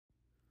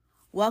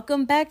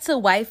Welcome back to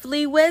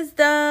Wifely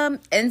Wisdom.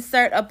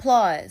 Insert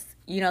applause.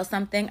 You know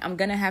something? I'm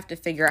going to have to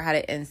figure out how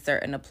to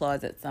insert an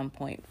applause at some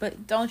point,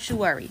 but don't you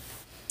worry.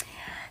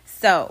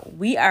 So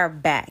we are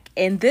back.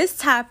 And this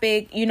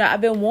topic, I've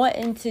been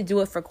wanting to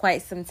do it for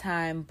quite some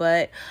time,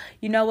 but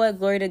you know what?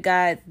 Glory to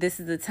God, this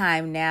is the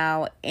time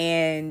now.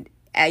 And,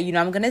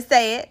 I'm going to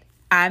say it.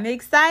 I'm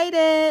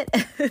excited.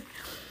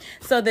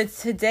 So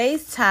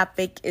today's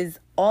topic is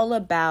all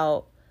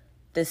about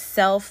the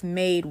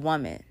self-made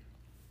woman.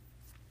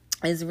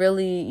 Is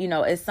really,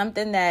 it's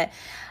something that,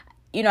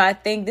 I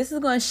think this is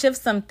going to shift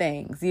some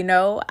things,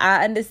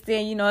 I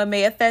understand, it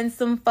may offend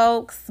some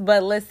folks,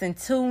 but listen,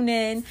 tune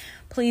in.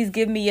 Please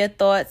give me your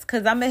thoughts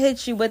because I'm going to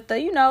hit you with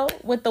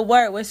the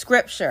word, with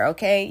scripture,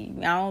 okay?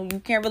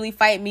 You can't really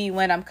fight me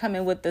when I'm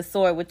coming with the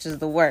sword, which is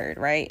the word,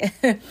 right?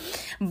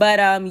 But,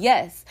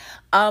 yes.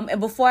 And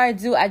before I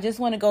do, I just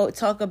want to go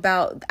talk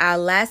about our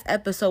last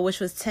episode, which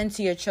was tend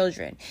to your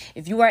children.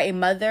 If you are a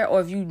mother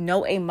or if you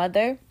know a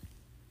mother,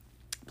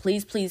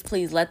 please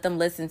let them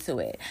listen to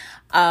it.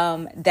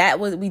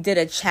 We did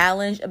a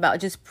challenge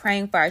about just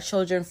praying for our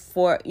children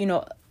for,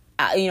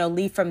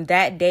 leave from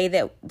that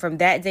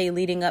day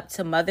leading up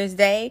to Mother's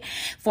Day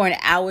for an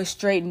hour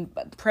straight and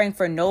praying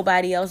for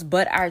nobody else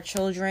but our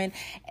children.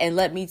 And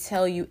let me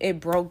tell you,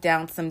 it broke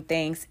down some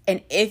things.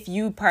 And if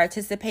you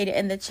participated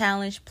in the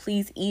challenge,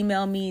 please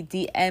email me,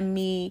 DM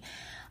me.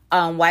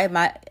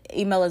 My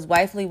email is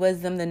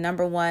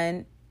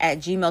wifelywisdom1 at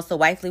Gmail. So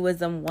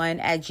wifelywisdom1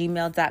 at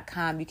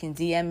gmail.com. You can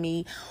DM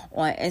me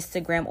on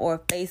Instagram or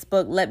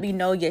Facebook. Let me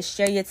know.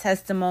 Share your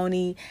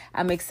testimony.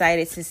 I'm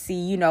excited to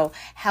see,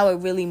 how it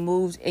really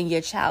moves in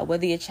your child,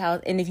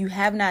 and if you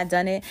have not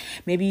done it,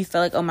 maybe you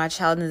feel like, oh, my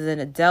child is an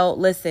adult.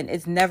 Listen,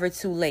 it's never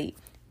too late.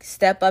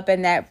 Step up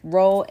in that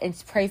role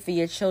and pray for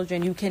your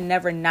children. You can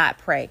never not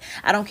pray.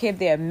 I don't care if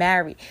they're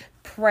married.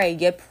 Pray.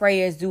 Your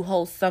prayers do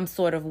hold some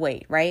sort of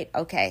weight, right?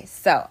 Okay,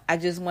 so I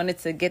just wanted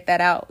to get that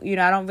out.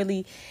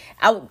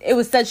 It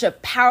was such a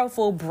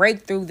powerful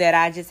breakthrough that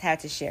I just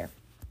had to share.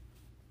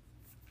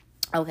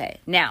 Okay,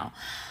 now,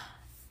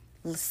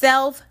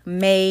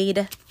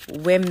 self-made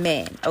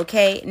women,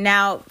 okay?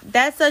 Now,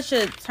 that's such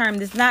a term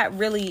that's not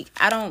really,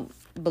 I don't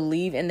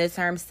believe in the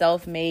term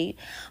self-made,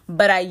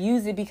 but I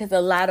use it because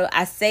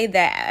I say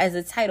that as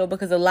a title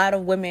because a lot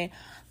of women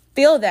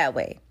feel that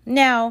way.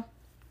 Now,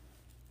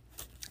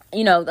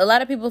 a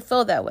lot of people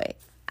feel that way.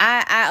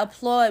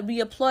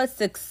 We applaud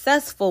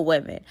successful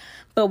women,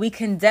 but we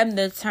condemn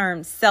the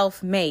term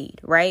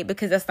self-made, right?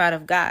 Because that's not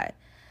of God.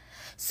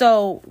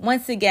 So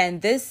once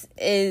again, this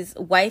is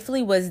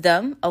Wifely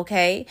Wisdom,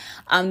 okay?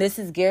 This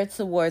is geared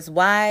towards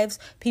wives,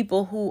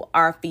 people who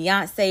are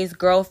fiancés,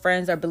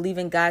 girlfriends, or believe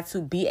in God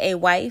to be a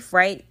wife,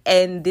 right?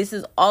 And this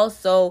is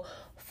also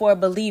for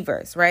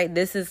believers, right?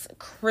 This is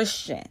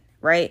Christian.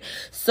 Right.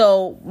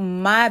 So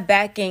my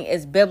backing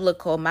is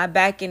biblical. My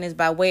backing is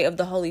by way of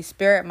the Holy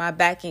Spirit. My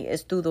backing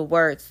is through the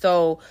word.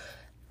 So,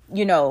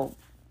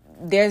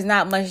 there's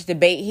not much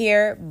debate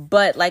here.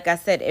 But like I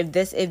said, if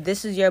this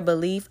is your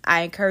belief,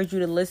 I encourage you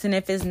to listen.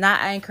 If it's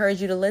not, I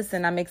encourage you to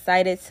listen. I'm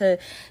excited to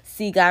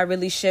see God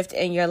really shift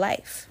in your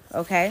life.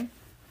 OK,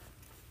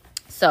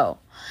 so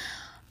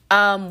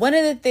one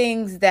of the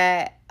things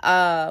that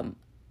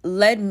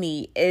led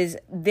me is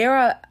there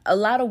are a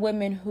lot of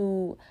women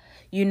who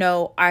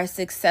are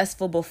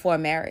successful before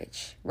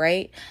marriage,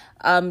 right?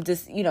 There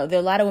are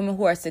a lot of women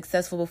who are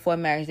successful before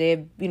marriage. They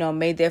have,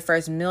 made their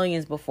first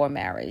millions before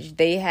marriage.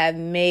 They've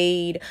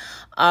made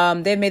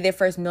their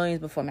first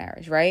millions before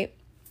marriage, right?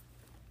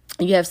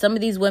 You have some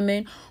of these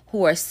women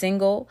who are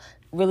single,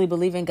 really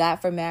believe in God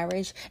for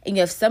marriage. And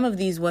you have some of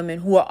these women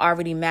who are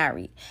already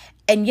married.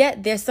 And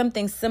yet there's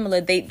something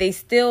similar. They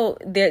still,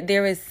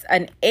 there is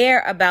an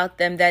air about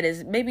them that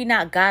is maybe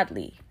not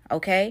godly,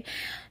 okay?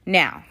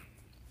 Now,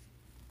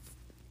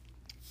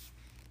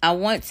 I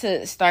want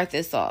to start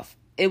this off.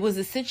 It was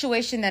a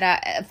situation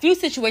a few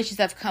situations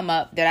have come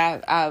up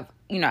that I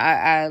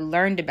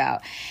learned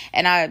about,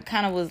 and I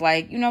kind of was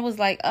like,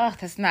 oh,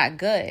 that's not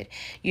good.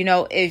 When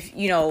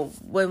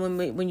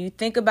you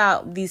think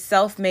about these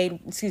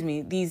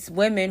these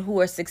women who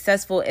are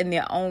successful in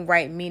their own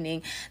right,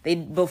 meaning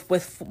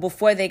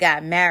before they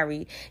got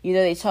married,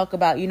 they talk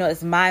about,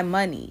 it's my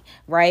money,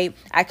 right?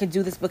 I could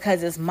do this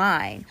because it's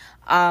mine.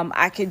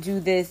 I could do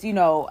this,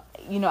 or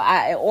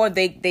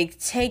they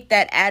take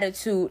that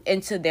attitude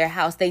into their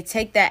house. They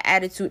take that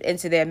attitude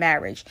into their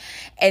marriage.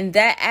 And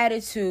that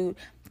attitude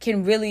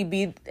can really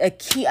be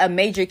a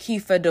major key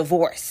for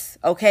divorce.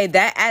 Okay.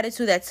 That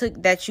attitude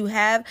that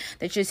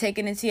you're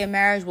taking into your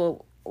marriage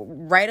will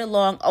right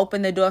along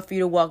open the door for you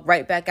to walk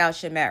right back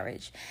out your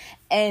marriage.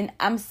 And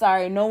I'm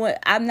sorry,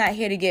 I'm not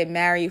here to get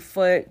married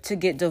to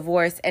get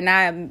divorced. And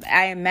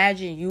I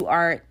imagine you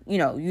aren't,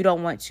 you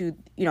don't want to,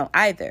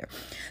 either.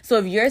 So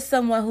if you're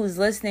someone who's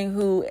listening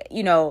who,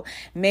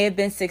 may have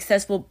been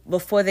successful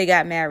before they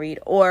got married,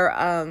 or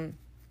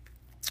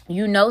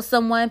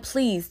someone,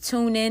 please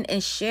tune in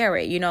and share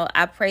it.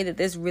 I pray that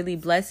this really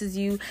blesses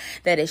you,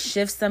 that it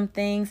shifts some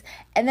things,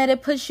 and that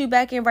it puts you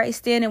back in right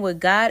standing with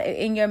God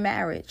in your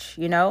marriage,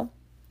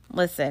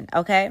 Listen,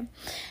 okay?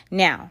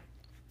 Now,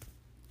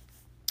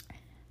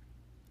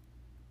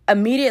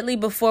 immediately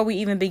before we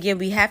even begin,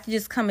 we have to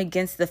just come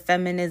against the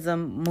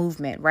feminism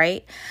movement,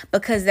 right?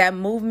 Because that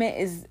movement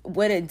is,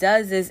 what it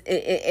does is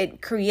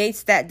it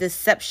creates that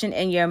deception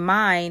in your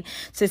mind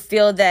to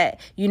feel that,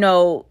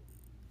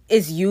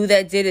 it's you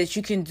that did it.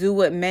 You can do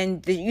what men,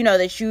 that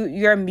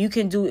you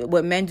can do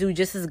what men do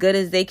just as good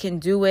as they can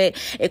do it.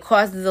 It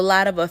causes a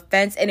lot of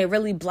offense, and it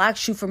really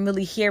blocks you from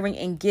really hearing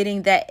and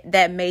getting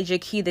that major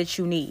key that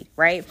you need,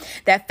 right?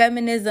 That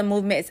feminism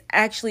movement is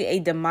actually a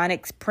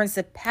demonic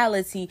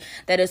principality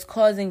that is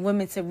causing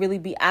women to really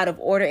be out of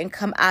order and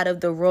come out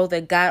of the role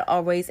that God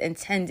always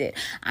intended.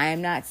 I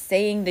am not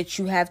saying that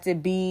you have to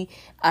be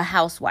a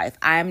housewife.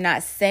 I am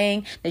not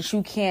saying that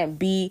you can't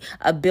be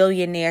a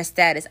billionaire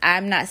status.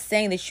 I'm not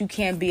saying that you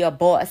can't be a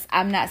boss.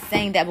 I'm not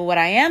saying that, but what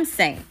I am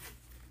saying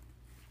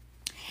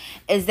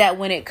is that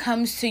when it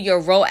comes to your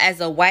role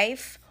as a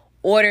wife,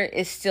 order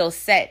is still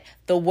set.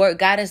 The word,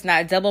 God is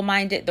not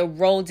double-minded. The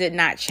role did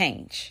not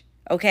change.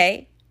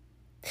 Okay?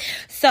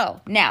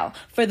 So now,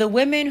 for the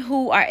women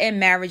who are in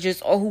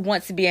marriages or who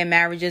want to be in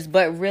marriages,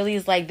 but really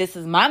is like, this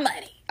is my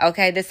money.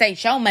 Okay, this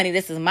ain't your money.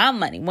 This is my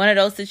money. One of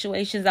those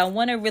situations. I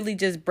want to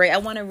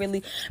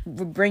really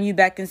bring you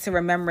back into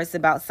remembrance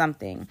about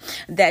something,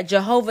 that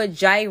Jehovah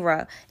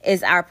Jireh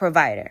is our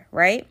provider,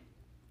 right?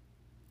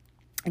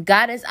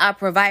 God is our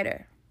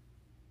provider,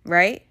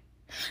 right?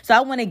 So I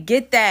want to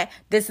get that.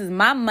 This is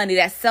my money.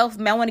 That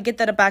I want to get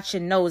that about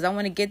your nose. I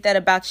want to get that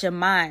about your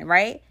mind,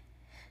 right?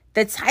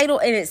 The title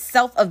in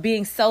itself of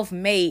being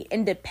self-made,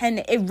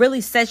 independent, it really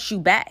sets you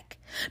back,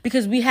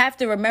 because we have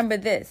to remember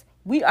this.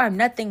 We are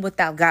nothing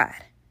without God.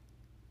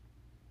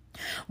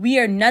 We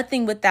are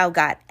nothing without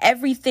God.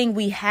 Everything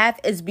we have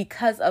is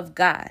because of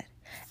God.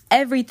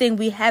 Everything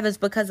we have is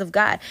because of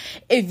God.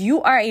 If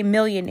you are a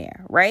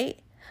millionaire, right,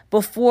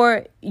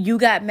 before you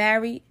got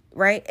married,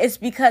 right, it's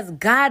because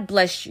God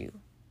blessed you.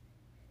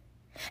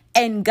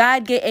 And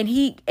God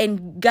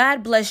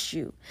blessed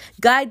you.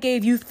 God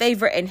gave you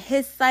favor in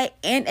his sight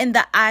and in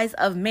the eyes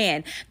of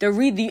man.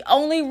 The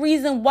only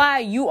reason why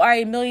you are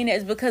a millionaire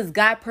is because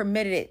God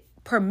permitted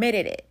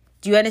it.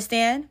 Do you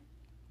understand?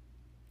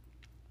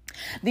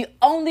 The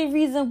only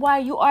reason why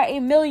you are a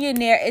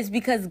millionaire is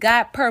because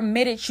God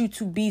permitted you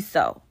to be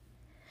so.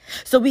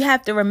 So we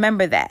have to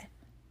remember that.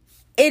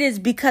 It is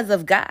because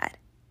of God.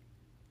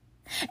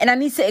 And I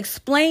need to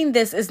explain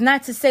this. It's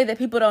not to say that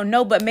people don't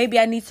know, but maybe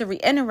I need to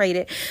reiterate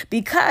it,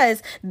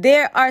 because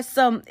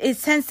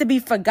it tends to be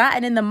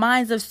forgotten in the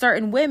minds of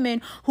certain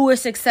women who are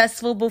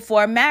successful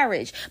before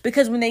marriage.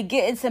 Because when they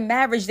get into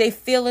marriage, they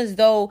feel as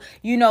though,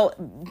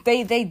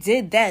 they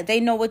did that. They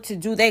know what to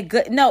do. They're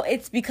good. No,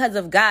 it's because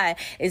of God.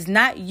 It's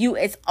not you.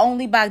 It's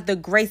only by the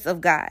grace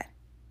of God.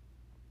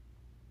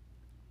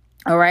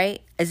 All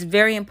right. It's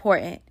very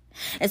important.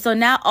 And so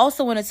now I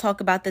also want to talk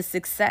about the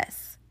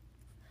success.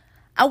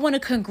 I want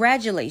to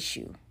congratulate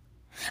you.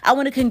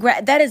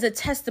 That is a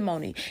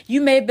testimony.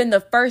 You may have been the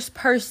first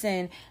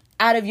person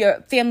out of your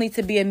family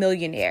to be a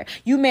millionaire.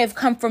 You may have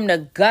come from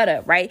the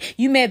gutter, right?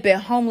 You may have been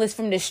homeless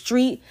from the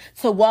street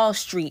to Wall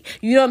Street.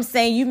 You know what I'm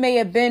saying? You may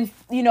have been,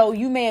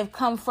 you may have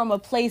come from a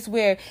place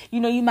where,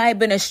 you might have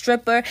been a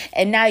stripper,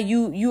 and now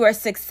you are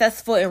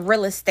successful in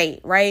real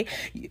estate, right?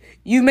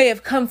 You may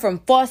have come from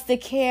foster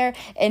care,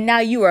 and now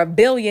you are a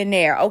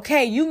billionaire.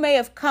 Okay. You may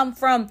have come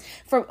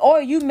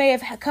or you may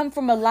have come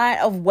from a line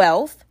of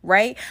wealth,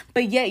 right?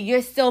 But yet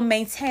you're still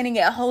maintaining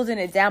it, holding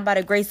it down by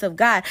the grace of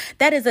God.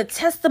 That is a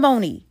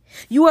testimony.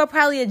 You are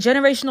probably a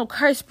generational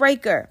curse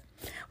breaker.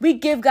 We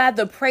give God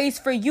the praise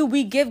for you.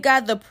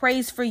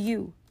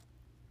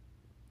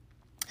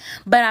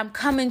 But I'm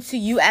coming to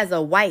you as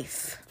a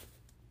wife.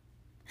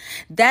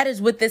 That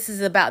is what this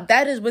is about.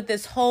 That is what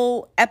this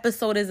whole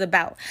episode is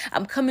about.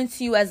 I'm coming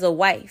to you as a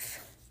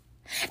wife.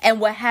 And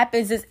what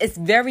happens is, it's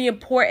very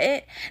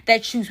important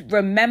that you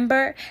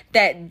remember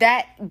that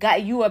God,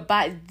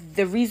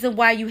 the reason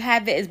why you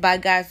have it is by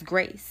God's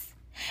grace.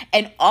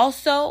 And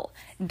also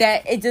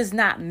that it does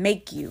not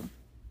make you.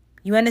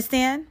 You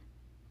understand?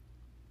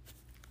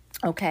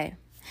 Okay.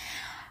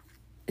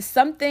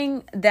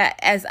 Something that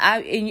I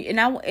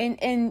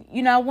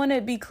want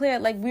to be clear,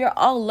 like, we are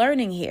all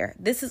learning here.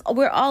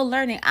 We're all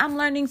learning. I'm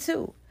learning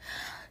too.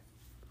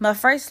 My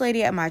first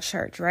lady at my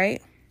church,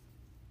 right?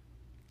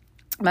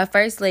 My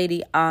first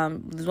lady,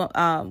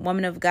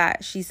 woman of God,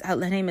 her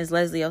name is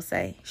Leslie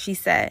Osei. She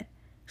said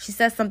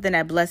something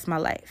that blessed my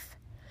life.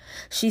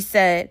 She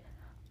said,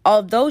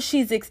 although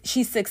she's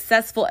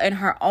successful in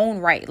her own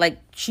right, like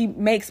she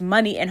makes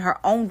money in her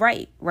own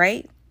right,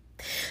 right?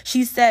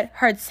 She said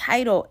her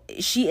title,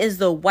 she is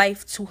the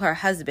wife to her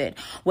husband.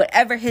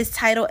 Whatever his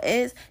title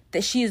is,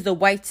 that she is the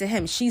wife to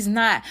him. She's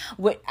not,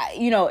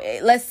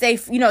 let's say,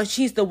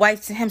 she's the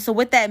wife to him. So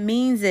what that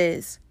means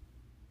is,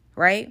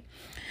 right?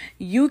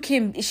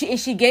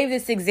 She gave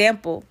this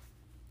example.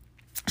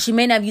 She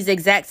may not use the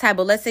exact title,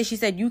 but let's say she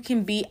said you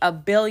can be a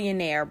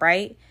billionaire,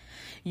 right?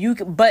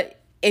 But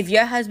If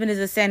your husband is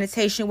a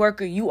sanitation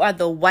worker, you are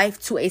the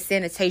wife to a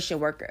sanitation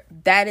worker.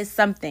 That is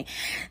something.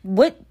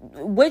 What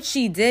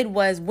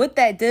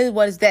that did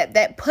was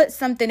that put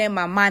something in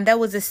my mind. That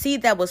was a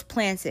seed that was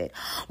planted.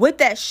 What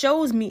that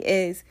shows me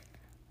is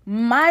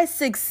my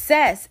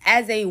success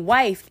as a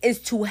wife is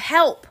to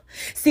help.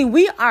 See,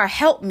 we are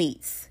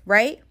helpmeets,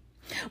 right?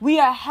 We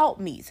are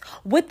helpmeets.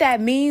 What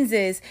that means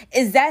is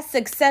that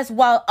success,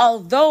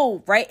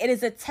 although, right, it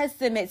is a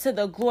testament to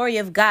the glory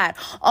of God.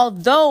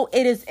 Although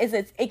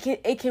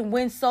it can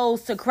win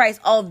souls to Christ.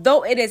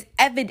 Although it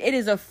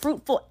is a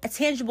fruitful,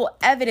 tangible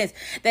evidence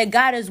that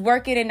God is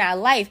working in our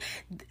life.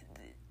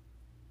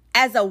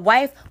 As a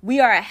wife, we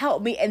are a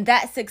helpmeet, and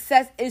that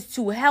success is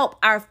to help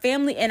our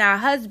family and our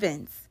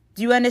husbands.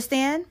 Do you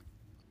understand?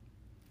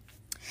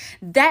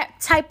 That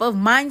type of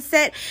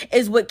mindset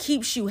is what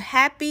keeps you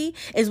happy,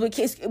 is what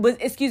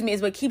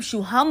keeps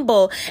you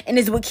humble, and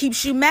is what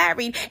keeps you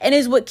married, and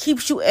is what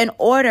keeps you in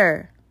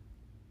order.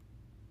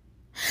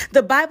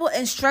 The Bible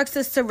instructs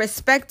us to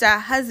respect our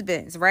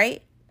husbands,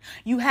 right?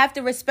 You have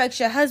to respect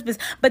your husbands,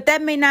 but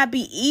that may not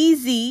be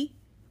easy,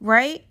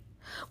 right?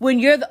 When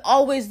you're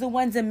always the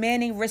one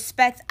demanding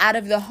respect out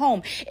of the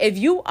home. If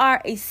you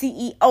are a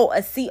CEO,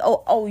 a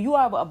COO, you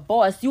are a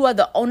boss, you are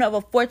the owner of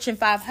a Fortune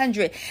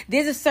 500,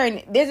 there's a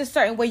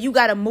certain way you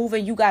got to move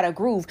and you got to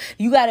groove.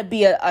 You got to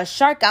be a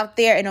shark out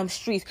there in them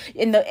streets.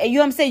 You know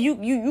what I'm saying?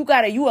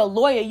 You a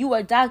lawyer, you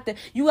a doctor,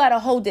 you got to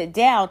hold it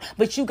down,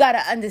 but you got to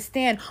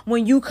understand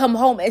when you come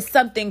home, it's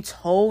something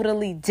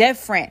totally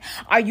different.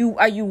 Are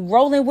you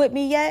rolling with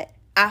me yet?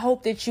 I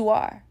hope that you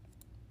are.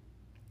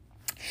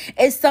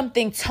 It's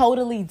something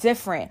totally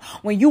different.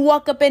 When you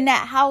walk up in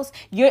that house,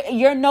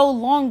 you're no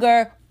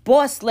longer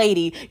boss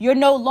lady. You're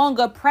no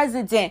longer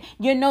president.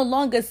 You're no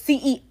longer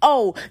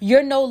CEO.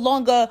 You're no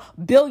longer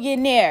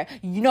billionaire.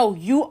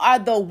 You are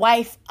the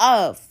wife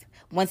of.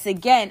 Once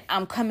again,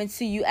 I'm coming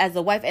to you as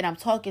a wife and I'm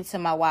talking to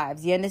my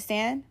wives. You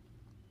understand?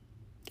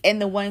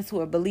 And the ones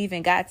who are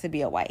believing God to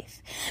be a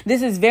wife.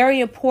 This is very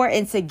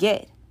important to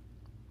get.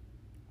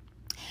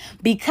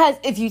 Because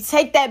if you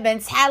take that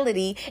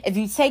mentality, if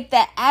you take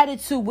that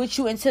attitude with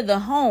you into the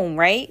home,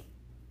 right?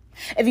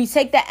 If you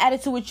take that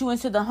attitude with you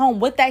into the home,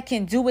 what that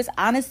can do is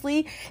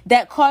honestly,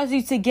 that cause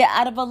you to get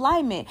out of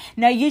alignment.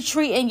 Now you're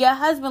treating your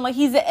husband like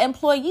he's an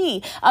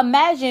employee.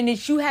 Imagine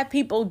that you have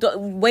people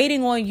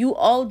waiting on you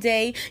all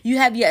day. You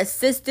have your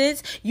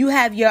assistants, you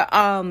have your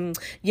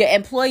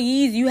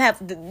employees, you have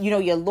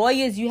your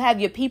lawyers, you have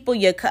your people,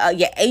 your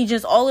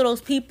agents, all of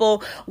those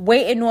people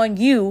waiting on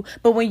you.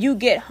 But when you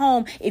get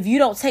home, if you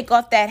don't take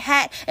off that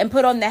hat and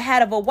put on the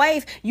hat of a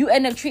wife, you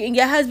end up treating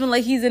your husband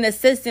like he's an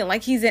assistant,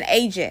 like he's an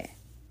agent.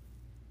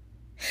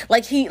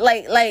 Like you know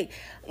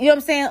what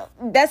I'm saying?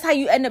 That's how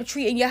you end up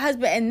treating your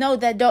husband. And no,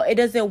 it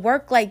doesn't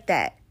work like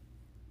that.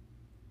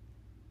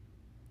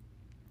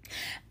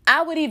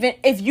 I would even,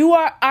 if you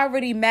are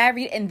already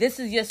married and this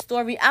is your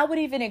story, I would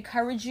even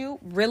encourage you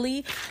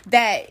really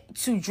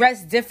to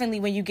dress differently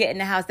when you get in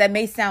the house. That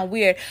may sound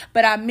weird,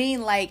 but I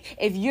mean, like,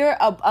 if you're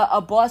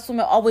a boss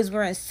woman always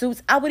wearing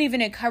suits, I would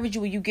even encourage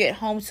you when you get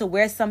home to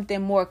wear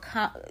something more,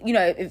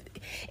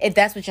 if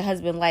that's what your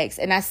husband likes.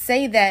 And I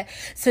say that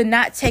to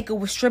not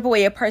strip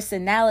away your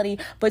personality,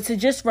 but to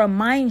just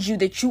remind you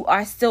that you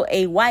are still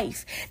a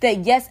wife.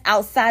 That yes,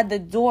 outside the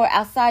door,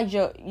 outside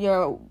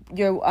your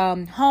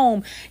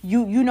home,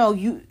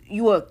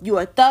 you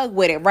a thug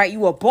with it, right?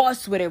 You a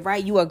boss with it,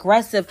 right? You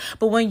aggressive.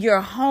 But when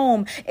you're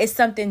home, it's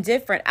something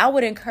different. I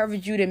would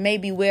encourage you to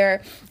maybe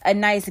wear a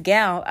nice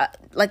gown,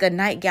 like a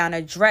nightgown,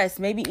 a dress,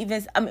 maybe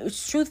even,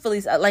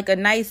 truthfully, like a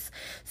nice,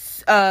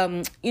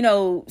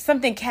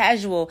 something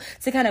casual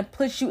to kind of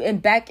put you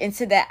back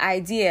into that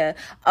idea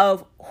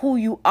of who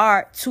you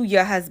are to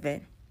your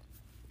husband.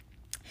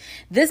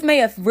 This may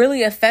have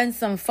really offend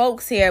some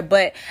folks here,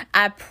 but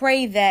I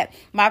pray that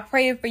my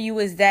prayer for you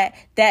is that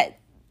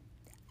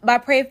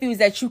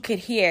you could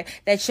hear,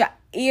 that your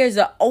ears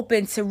are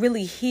open to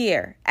really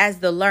hear as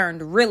the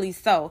learned, really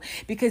so,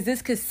 because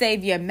this could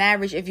save your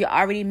marriage if you're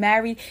already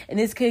married, and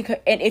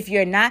if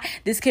you're not,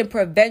 this can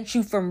prevent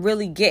you from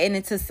really getting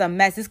into some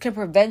mess. This can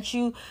prevent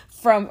you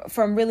from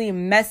really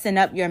messing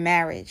up your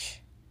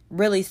marriage,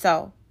 really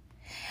so.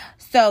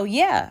 So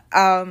yeah,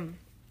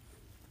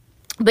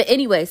 but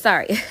anyway,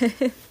 sorry.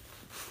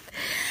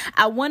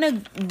 I want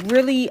to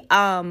really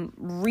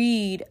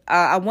read,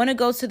 I want to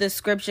go to the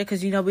scripture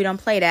because, we don't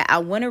play that. I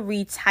want to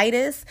read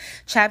Titus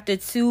chapter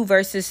 2,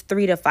 verses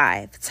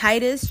 3-5.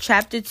 Titus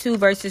chapter 2,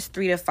 verses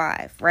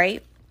 3-5,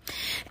 right?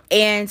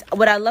 And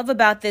what I love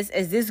about this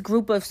is this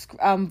group of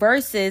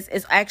verses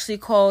is actually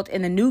called,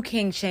 in the New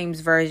King James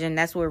Version,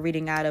 that's what we're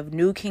reading out of,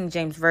 New King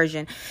James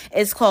Version,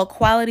 it's called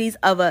Qualities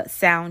of a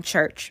Sound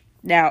Church.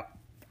 Now,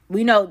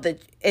 we know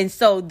that, and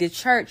so the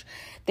church,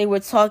 they were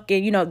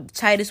talking,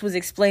 Titus was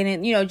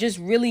explaining, just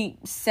really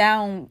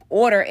sound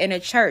order in a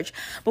church.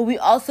 But we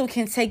also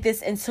can take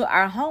this into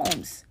our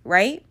homes,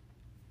 right?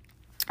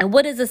 And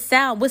what is a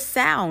sound? What's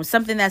sound?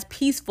 Something that's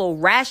peaceful,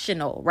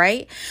 rational,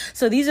 right?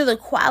 So these are the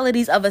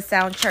qualities of a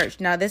sound church.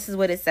 Now, this is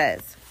what it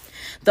says.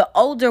 The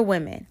older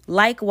women,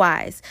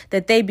 likewise,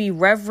 that they be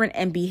reverent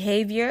in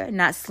behavior,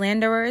 not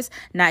slanderers,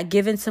 not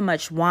given to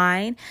much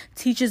wine,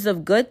 teachers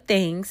of good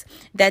things,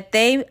 that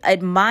they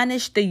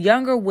admonish the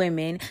younger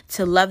women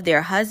to love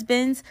their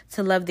husbands,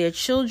 to love their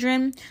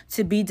children,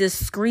 to be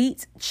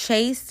discreet,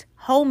 chaste,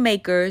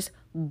 homemakers,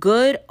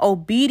 good,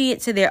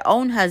 obedient to their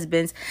own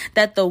husbands,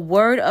 that the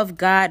word of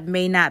God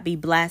may not be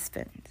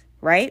blasphemed,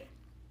 right?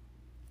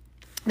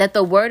 That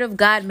the word of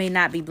God may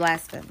not be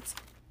blasphemed.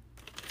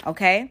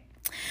 Okay?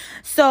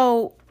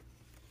 So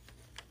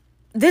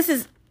this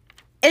is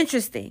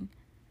interesting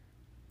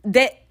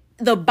that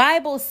the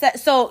Bible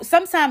says, so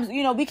sometimes,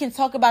 we can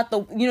talk about the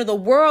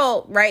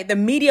world, right? The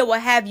media will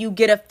have you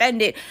get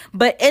offended,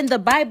 but in the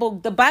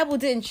Bible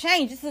didn't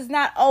change. This is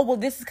not,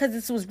 this is because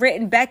this was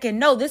written back in.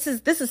 No, this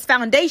is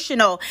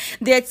foundational.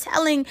 They're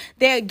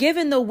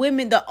giving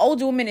the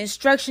older women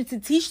instruction to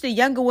teach the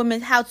younger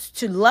women how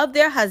to love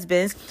their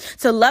husbands,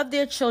 to love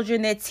their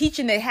children. They're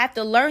teaching, they have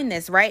to learn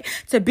this, right?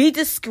 To be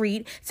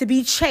discreet, to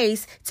be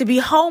chaste, to be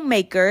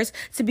homemakers,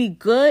 to be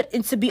good,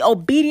 and to be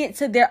obedient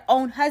to their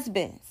own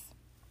husbands.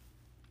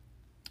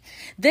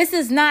 This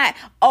is not,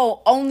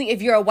 only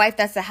if you're a wife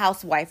that's a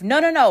housewife.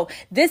 No.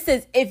 This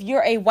is if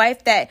you're a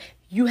wife that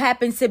you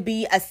happen to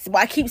be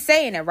I keep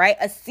saying it, right?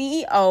 A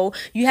CEO,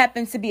 you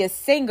happen to be a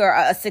singer,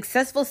 a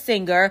successful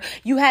singer.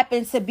 You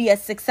happen to be a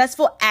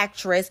successful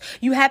actress.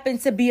 You happen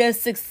to be a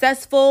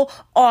successful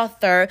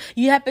author.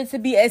 You happen to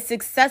be a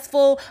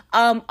successful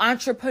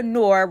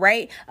entrepreneur,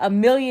 right? A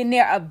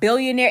millionaire, a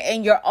billionaire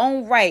in your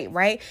own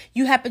right?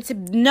 You happen to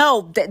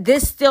know that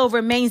this still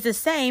remains the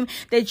same,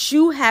 that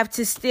you have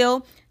to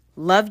still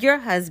love your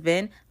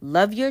husband,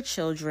 love your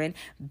children,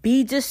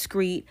 be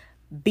discreet,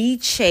 be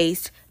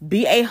chaste,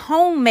 be a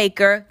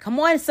homemaker. Come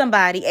on,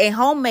 somebody, a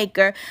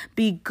homemaker,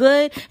 be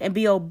good and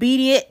be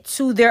obedient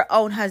to their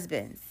own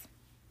husbands.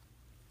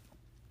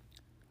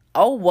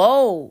 Oh,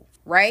 whoa,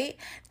 right?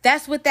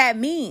 That's what that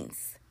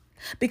means.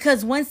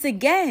 Because once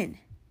again,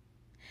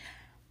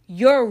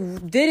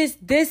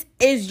 this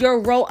is your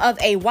role of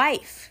a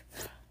wife.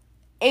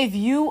 If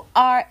you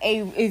are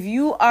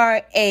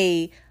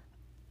a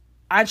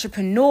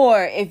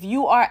entrepreneur, if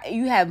you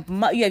have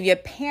your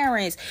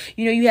parents,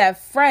 you have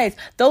friends,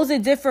 those are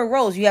different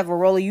roles. You have a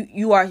role,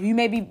 you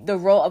may be the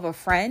role of a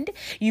friend,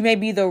 you may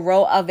be the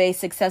role of a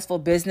successful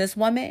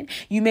businesswoman,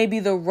 you may be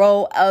the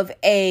role of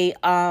a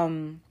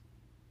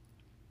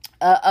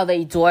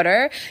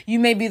daughter, you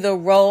may be the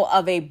role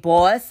of a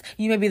boss,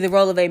 you may be the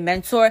role of a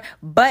mentor,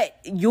 but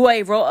you're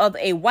a role of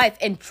a wife.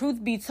 And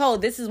truth be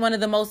told, this is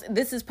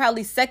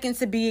probably second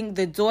to being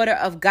the daughter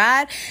of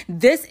God.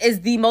 This is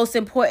the most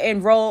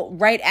important role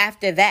right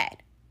after that.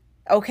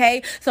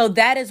 Okay? So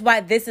that is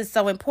why this is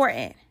so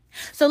important.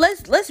 So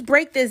let's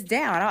break this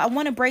down. I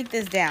want to break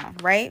this down,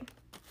 right?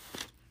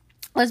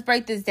 Let's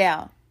break this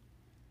down.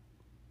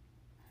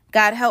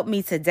 God help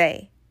me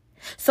today.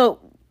 So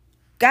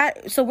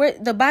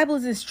the Bible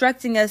is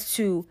instructing us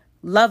to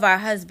love our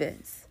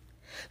husbands.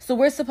 So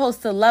we're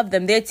supposed to love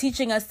them. They're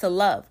teaching us to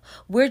love.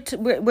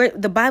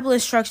 The Bible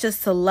instructs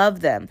us to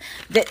love them.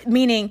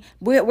 Meaning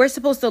we're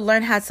supposed to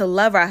learn how to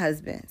love our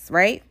husbands,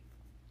 right?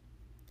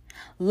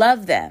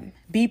 Love them.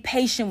 Be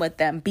patient with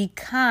them. Be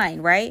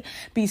kind, right?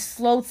 Be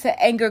slow to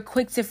anger,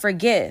 quick to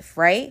forgive,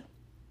 right?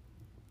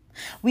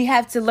 We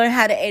have to learn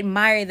how to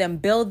admire them,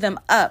 build them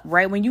up,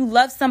 right? When you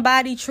love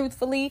somebody,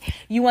 truthfully,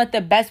 you want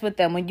the best with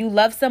them. When you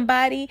love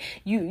somebody,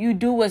 you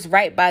do what's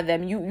right by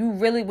them. You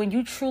really, when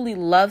you truly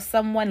love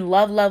someone,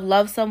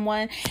 love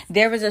someone,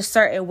 there is a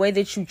certain way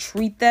that you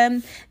treat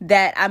them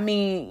that,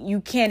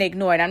 you can't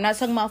ignore it. I'm not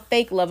talking about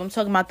fake love. I'm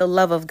talking about the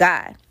love of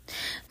God.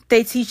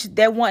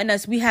 They're wanting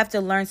us, we have to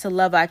learn to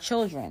love our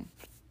children.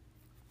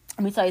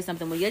 Let me tell you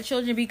something. When your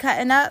children be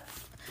cutting up,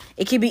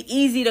 it can be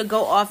easy to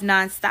go off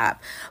nonstop,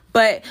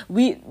 but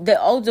the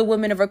older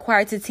women are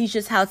required to teach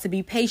us how to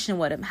be patient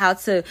with them, how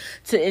to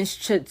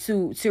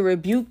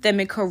rebuke them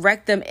and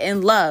correct them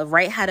in love,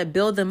 right? How to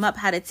build them up,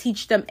 how to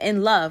teach them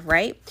in love,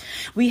 right?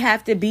 We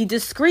have to be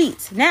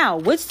discreet. Now,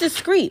 what's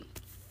discreet?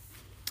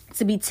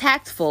 To be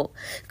tactful,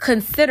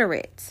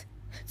 considerate,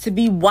 to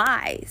be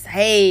wise.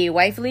 Hey,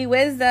 wifely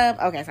wisdom.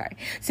 Okay, sorry.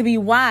 To be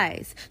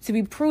wise, to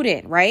be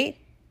prudent, right?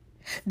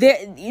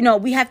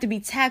 We have to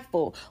be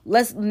tactful.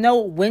 Let's know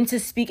when to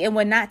speak and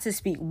when not to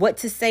speak, what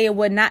to say and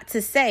what not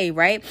to say,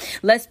 right?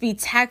 Let's be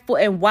tactful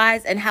and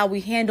wise in how we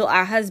handle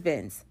our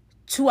husbands.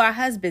 To our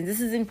husbands, this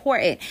is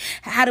important.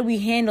 How do we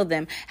handle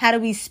them? How do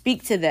we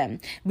speak to them?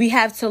 We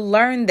have to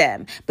learn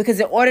them, because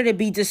in order to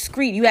be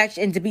discreet,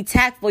 and to be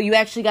tactful, you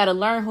actually got to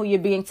learn who you're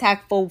being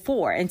tactful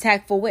for and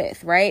tactful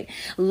with, right?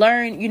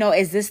 Learn,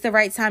 is this the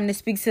right time to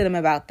speak to them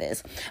about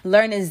this?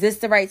 Learn, is this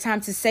the right time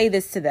to say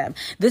this to them?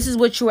 This is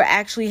what you are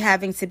actually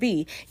having to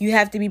be. You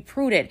have to be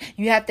prudent.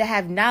 You have to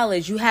have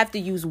knowledge. You have to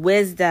use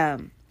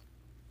wisdom.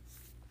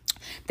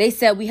 They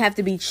said we have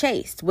to be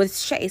chaste.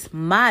 What's chaste?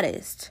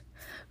 Modest,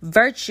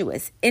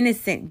 virtuous,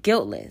 innocent,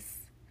 guiltless.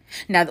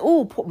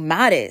 Now,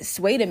 modest.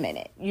 Wait a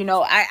minute.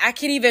 I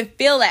can even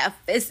feel that.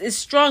 It's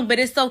strong, but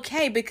it's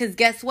okay, because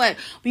guess what?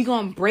 We're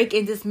going to break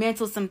and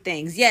dismantle some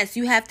things. Yes,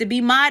 you have to be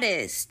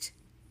modest.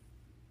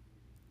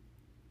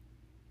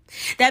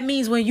 That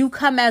means when you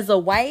come as a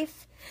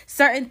wife,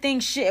 certain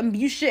things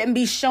you shouldn't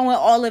be showing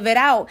all of it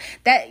out.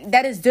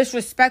 That is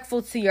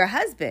disrespectful to your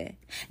husband.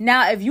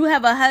 Now, if you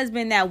have a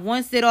husband that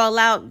wants it all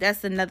out,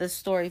 that's another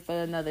story for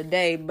another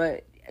day.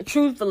 But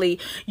truthfully,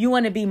 you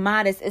want to be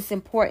modest. It's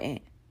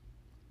important.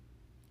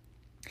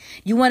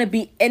 You want to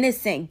be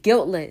innocent,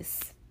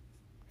 guiltless.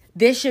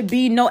 There should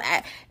be no...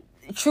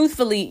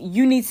 Truthfully,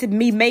 you need to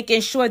be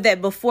making sure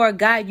that before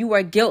God, you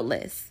are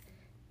guiltless.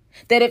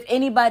 That if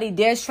anybody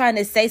dares trying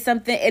to say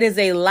something, it is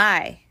a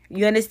lie.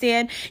 You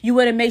understand? You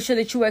want to make sure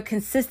that you are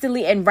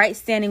consistently in right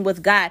standing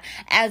with God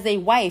as a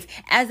wife.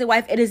 As a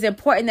wife, it is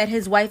important that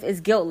his wife is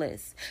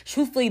guiltless.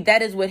 Truthfully,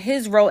 that is what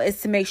his role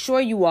is, to make sure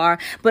you are,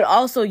 but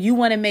also you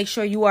want to make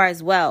sure you are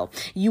as well.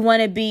 You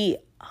want to be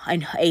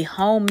a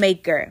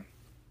homemaker.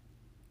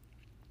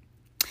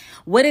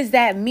 What does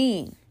that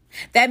mean?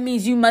 That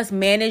means you must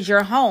manage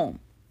your home.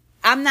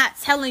 I'm not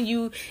telling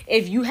you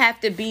if you have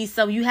to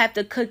you have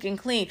to cook and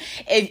clean.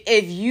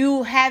 If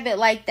you have it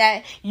like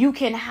that, you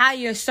can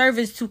hire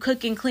servants to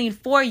cook and clean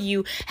for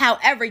you.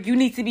 However, you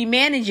need to be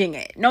managing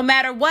it no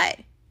matter what.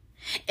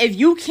 If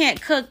you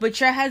can't cook, but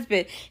your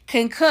husband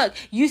can cook,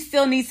 you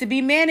still need to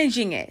be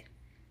managing it.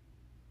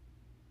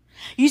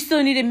 You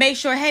still need to make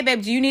sure, hey,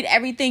 babe, do you need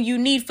everything you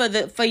need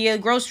for your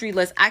grocery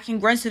list? I can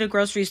run to the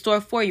grocery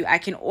store for you. I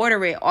can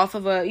order it off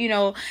of a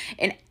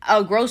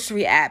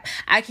grocery app.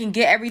 I can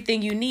get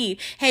everything you need.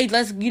 Hey,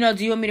 do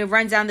you want me to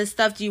run down the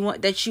stuff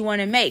that you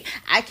want to make?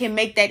 I can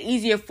make that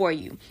easier for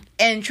you.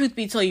 And truth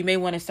be told, you may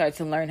want to start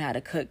to learn how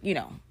to cook,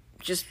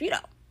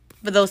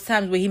 for those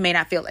times where he may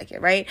not feel like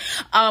it, right?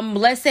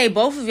 Let's say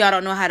both of y'all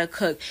don't know how to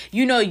cook.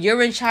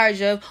 You're in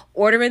charge of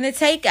ordering the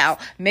takeout,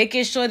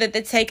 making sure that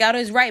the takeout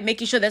is right,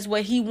 making sure that's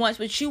what he wants,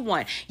 what you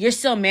want. You're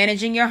still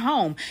managing your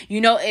home.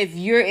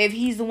 If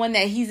he's the one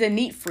that he's a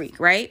neat freak,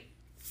 right?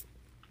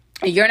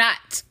 You're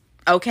not.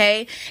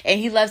 Okay. And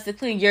he loves to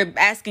clean. You're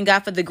asking God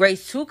for the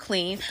grace to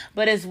clean,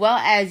 but as well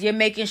as you're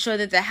making sure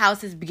that the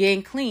house is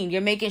getting clean.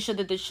 You're making sure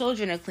that the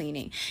children are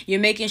cleaning. You're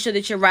making sure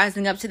that you're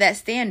rising up to that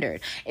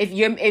standard. If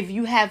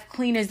you have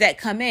cleaners that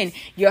come in,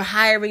 you're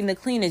hiring the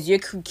cleaners.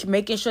 You're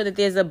making sure that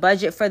there's a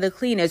budget for the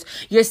cleaners.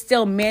 You're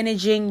still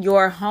managing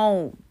your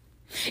home.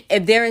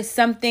 If there is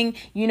something,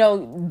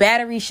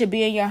 batteries should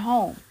be in your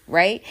home,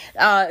 right?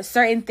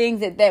 Certain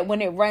things that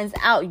when it runs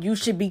out, you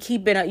should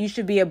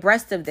be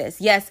abreast of this.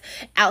 Yes,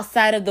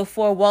 outside of the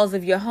four walls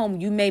of your home,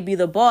 you may be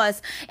the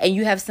boss and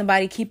you have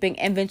somebody keeping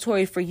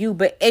inventory for you,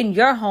 but in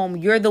your home,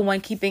 you're the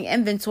one keeping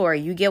inventory.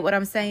 You get what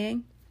I'm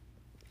saying?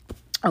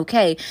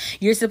 Okay,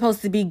 you're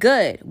supposed to be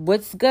good.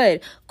 What's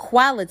good?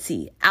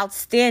 Quality,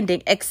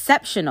 outstanding,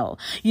 exceptional.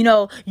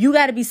 You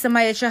got to be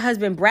somebody that your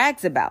husband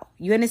brags about.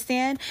 You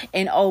understand?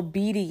 And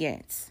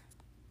obedience.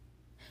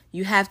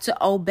 You have to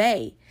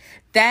obey.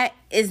 That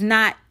is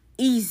not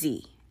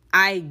easy.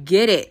 I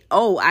get it.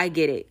 Oh, I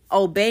get it.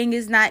 Obeying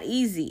is not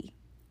easy.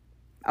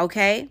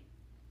 Okay?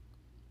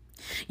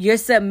 You're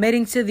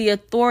submitting to the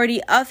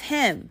authority of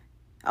him.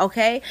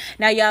 Okay,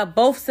 now y'all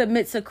both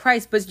submit to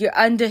Christ, but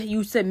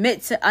you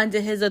submit to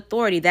under his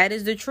authority. That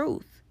is the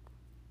truth.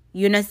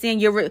 You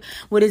understand?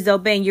 What is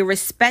obeying? You're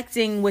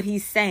respecting what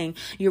he's saying.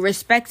 You're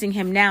respecting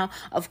him. Now,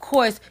 of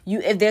course,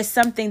 if there's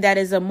something that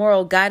is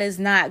immoral, God is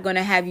not going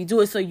to have you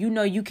do it. So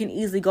you can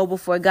easily go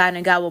before God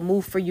and God will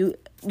move for you.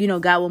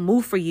 God will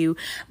move for you.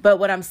 But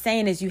what I'm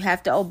saying is you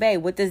have to obey.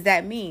 What does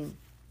that mean?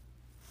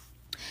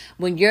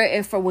 When you're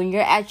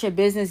at your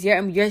business,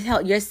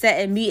 you're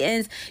setting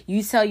meetings,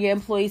 you tell your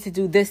employees to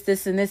do this,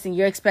 and this, and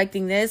you're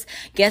expecting this.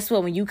 Guess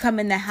what? When you come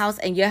in the house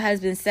and your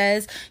husband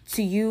says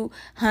to you,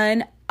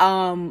 hun,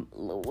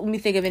 let me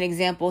think of an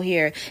example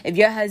here. If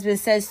your husband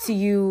says to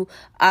you,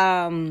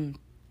 I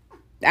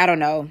don't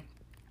know,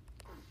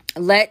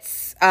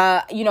 let's,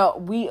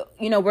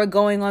 we're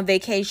going on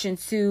vacation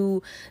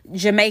to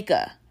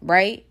Jamaica,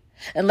 right?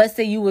 And let's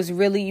say you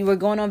were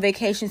going on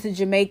vacation to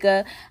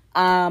Jamaica.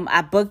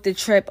 I booked the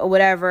trip or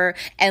whatever.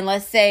 And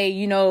let's say,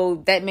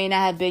 that may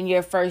not have been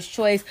your first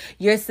choice.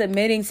 You're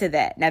submitting to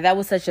that. Now, that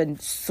was such a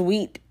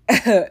sweet,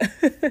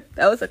 that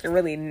was such a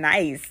really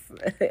nice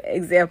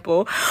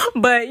example.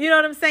 But you know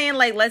what I'm saying?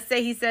 Like, let's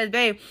say he says,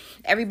 babe,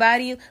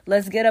 everybody,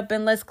 let's get up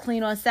and let's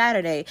clean on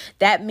Saturday.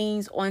 That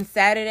means on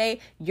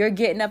Saturday, you're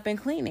getting up and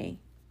cleaning.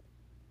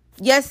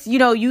 Yes,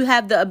 you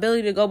have the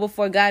ability to go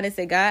before God and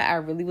say, God, I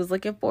really was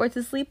looking forward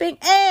to sleeping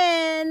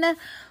in.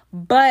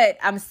 But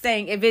I'm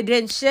saying if it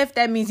didn't shift,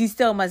 that means you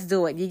still must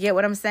do it. You get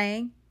what I'm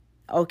saying?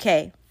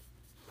 Okay.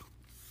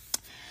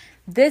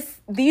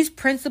 These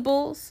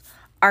principles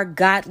are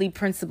godly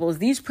principles.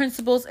 These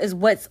principles is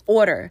what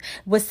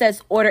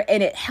says order,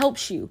 and it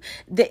helps you.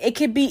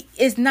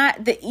 It's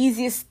not the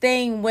easiest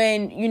thing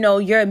when,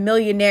 you're a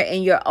millionaire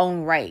in your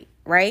own right.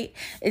 Right?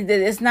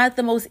 It's not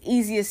the most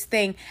easiest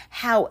thing.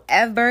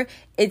 However,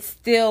 it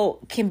still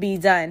can be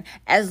done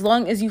as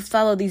long as you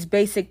follow these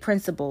basic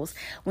principles.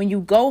 When you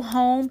go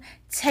home,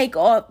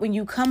 when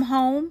you come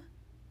home,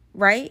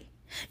 right?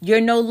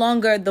 You're no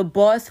longer the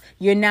boss.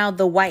 You're now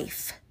the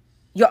wife.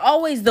 You're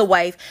always the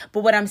wife.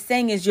 But what I'm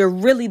saying is you're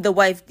really the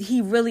wife.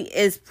 He really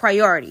is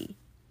priority.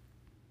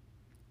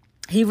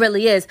 He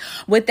really is.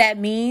 What that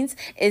means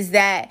is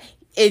that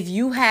if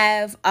you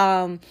have,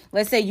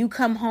 let's say you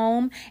come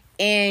home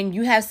and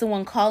you have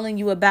someone calling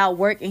you about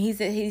work, and he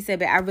said,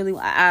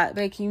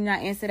 babe, can you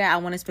not answer that? I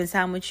want to spend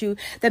time with you.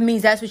 That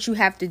means that's what you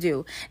have to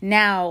do.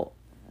 Now,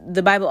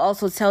 the Bible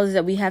also tells us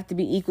that we have to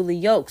be equally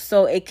yoked.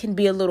 So it can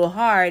be a little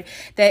hard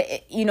that,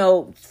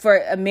 for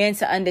a man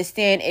to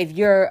understand if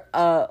you're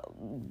a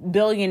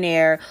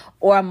billionaire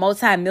or a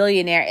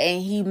multimillionaire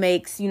and he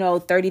makes,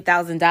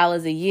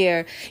 $30,000 a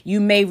year, you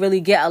may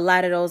really get a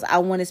lot of those, I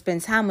want to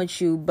spend time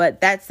with you.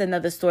 But that's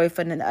another story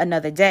for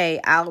another day.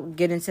 I'll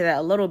get into that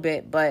a little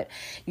bit. But,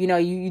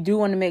 you do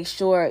want to make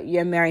sure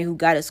you're marrying who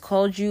God has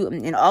called you.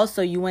 And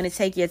also you want to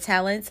take your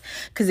talents,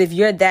 because if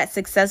you're that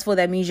successful,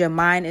 that means your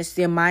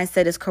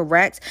mindset is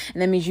correct.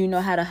 And that means you know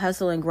how to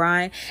hustle and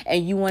grind,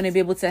 and you want to be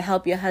able to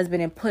help your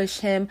husband and push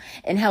him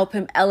and help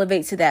him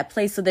elevate to that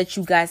place so that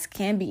you guys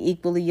can be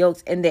equally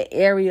yoked in the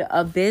area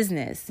of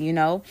business,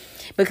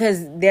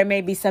 because there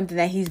may be something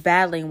that he's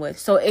battling with.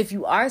 So if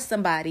you are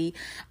somebody,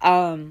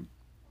 who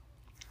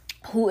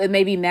it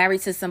may be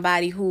married to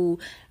somebody who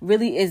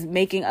really is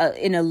making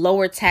in a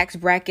lower tax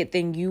bracket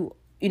than you,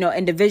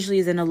 individually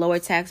is in a lower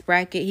tax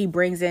bracket. He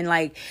brings in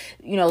 $30,000,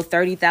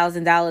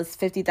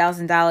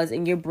 $50,000,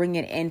 and you're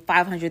bringing in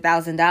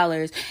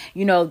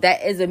 $500,000.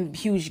 That is a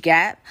huge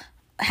gap.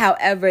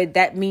 However,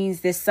 that means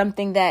there's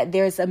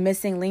a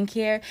missing link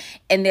here,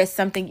 and there's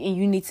something, and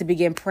you need to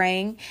begin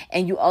praying,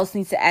 and you also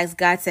need to ask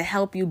God to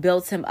help you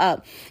build him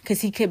up,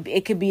 because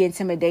it could be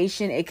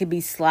intimidation, it could be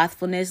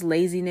slothfulness,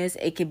 laziness,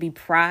 it could be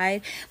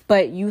pride,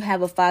 but you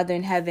have a Father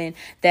in heaven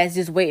that's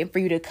just waiting for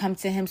you to come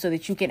to him so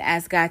that you can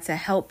ask God to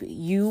help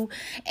you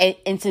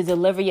and to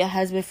deliver your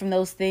husband from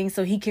those things,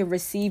 so he can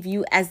receive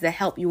you as the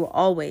help you were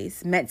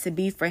always meant to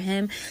be for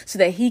him, so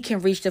that he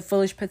can reach the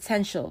fullest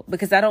potential.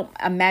 Because I don't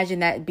imagine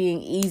that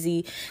being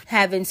easy,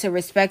 having to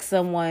respect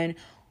someone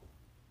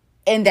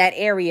in that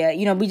area.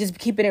 We just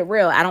keeping it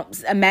real. I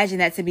don't imagine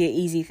that to be an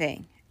easy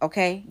thing.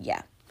 Okay.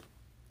 Yeah.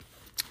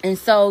 And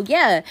so,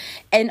 yeah.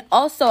 And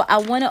also, I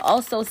want to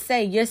also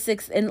say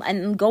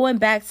and going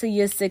back to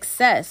your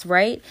success,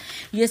 right?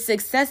 Your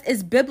success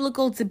is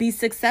biblical to be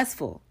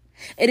successful.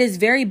 It is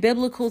very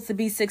biblical to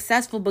be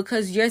successful,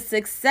 because your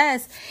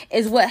success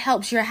is what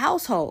helps your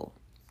household.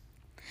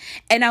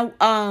 And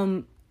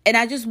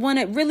I just want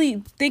to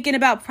really thinking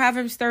about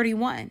Proverbs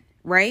 31,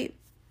 right?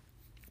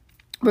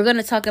 We're going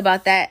to talk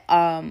about that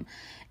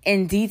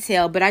in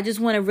detail, but I just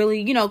want to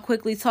really,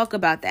 quickly talk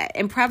about that.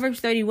 In Proverbs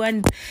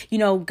 31,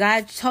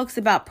 God talks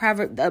about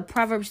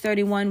Proverbs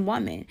 31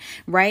 woman,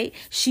 right?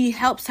 She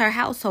helps her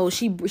household.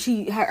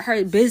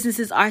 Her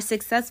businesses are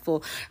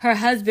successful. Her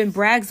husband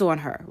brags on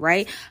her,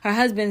 right? Her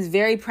husband's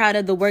very proud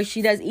of the work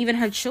she does. Even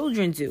her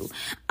children do.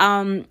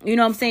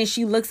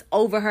 She looks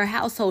over her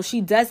household.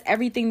 She does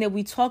everything that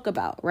we talk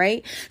about,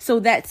 right? So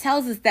that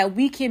tells us that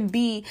we can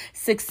be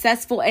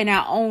successful in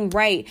our own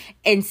right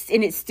and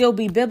it still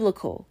be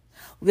biblical.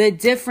 The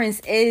difference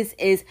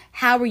is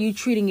how are you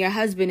treating your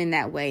husband in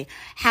that way?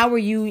 Are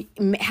you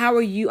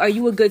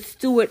a good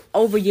steward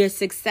over your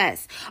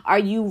success? Are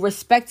you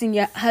respecting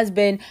your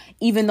husband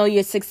even though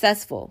you're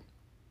successful?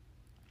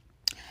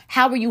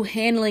 How are you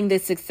handling the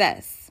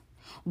success?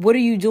 What are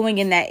you doing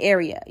in that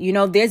area?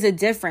 There's a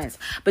difference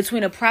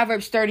between a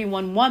Proverbs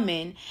 31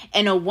 woman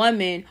and a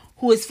woman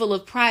who is full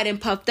of pride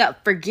and puffed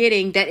up,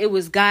 forgetting that it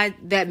was God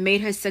that made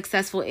her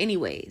successful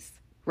anyways,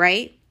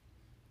 right?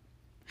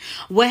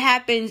 What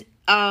happens?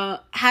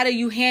 How do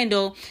you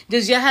handle?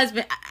 Does your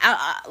husband?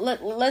 I'll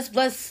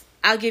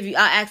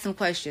ask some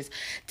questions.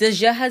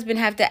 Does your husband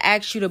have to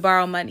ask you to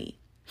borrow money?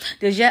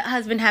 Does your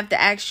husband have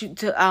to ask you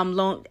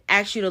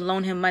to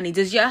loan him money?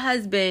 Does your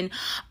husband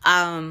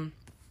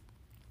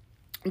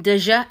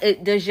is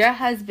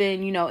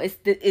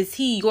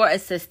he your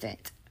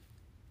assistant?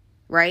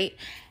 Right?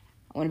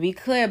 I want to be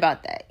clear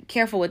about that.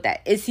 Careful with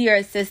that. Is he your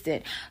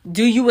assistant?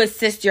 Do you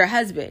assist your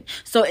husband?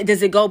 So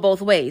does it go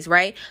both ways,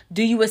 right?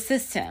 Do you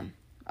assist him?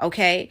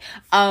 Okay.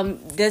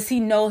 Does he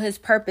know his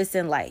purpose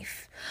in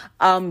life?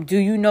 Do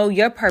you know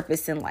your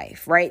purpose in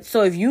life? Right.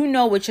 So if you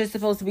know what you're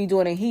supposed to be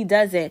doing and he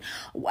doesn't,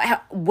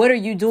 what are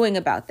you doing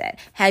about that?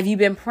 Have you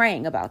been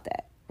praying about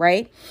that?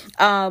 Right.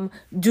 Are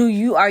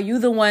you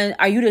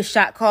the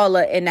shot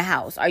caller in the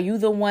house? Are you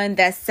the one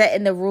that's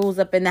setting the rules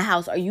up in the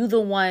house? Are you the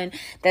one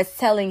that's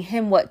telling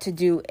him what to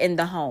do in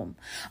the home?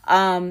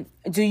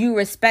 Do you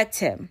respect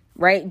him?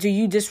 Right. Do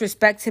you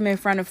disrespect him in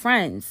front of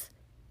friends?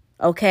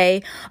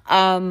 Okay.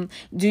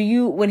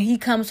 When he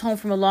comes home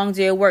from a long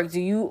day of work, do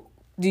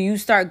you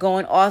start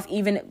going off,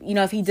 even,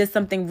 if he did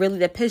something really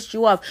that pissed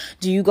you off,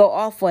 do you go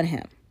off on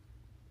him?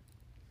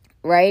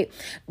 Right?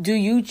 Do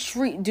you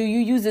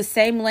use the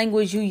same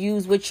language you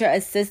use with your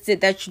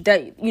assistant that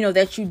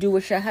you do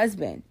with your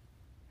husband?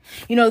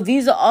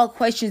 These are all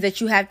questions that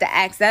you have to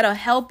ask. That'll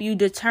help you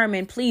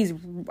determine, please,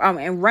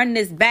 and run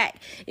this back.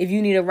 If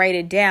you need to write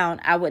it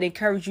down, I would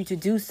encourage you to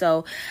do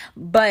so.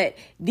 But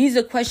these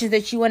are questions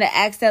that you want to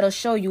ask that'll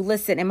show you,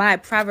 listen, am I a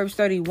Proverbs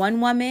 31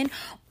 woman,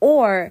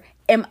 or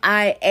am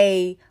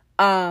I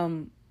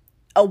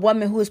a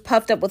woman who is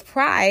puffed up with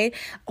pride,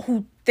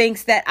 who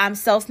thinks that I'm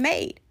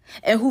self-made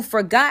and who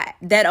forgot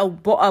that a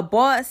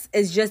boss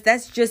is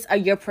that's just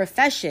your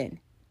profession.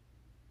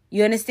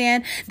 You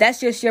understand?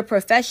 That's just your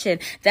profession.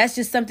 That's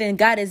just something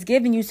God has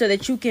given you so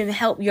that you can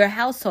help your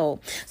household.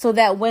 So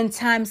that when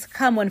times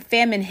come, when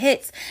famine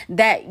hits,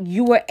 that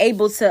you were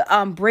able to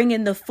bring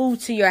in the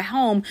food to your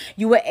home.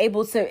 You were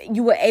able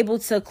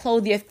to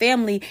clothe your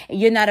family, and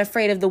you're not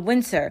afraid of the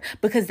winter,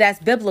 because that's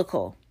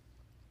biblical.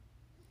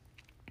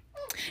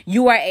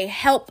 You are a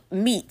help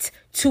meet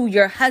to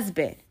your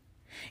husband.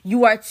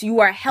 You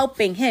are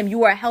helping him.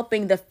 You are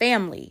helping the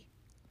family.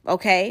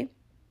 Okay?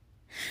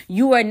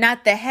 You are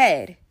not the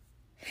head.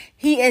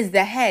 He is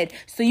the head,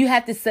 so you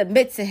have to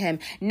submit to him.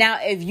 Now,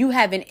 if you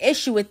have an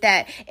issue with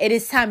that, it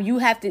is time you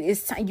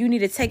need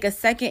to take a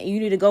second and you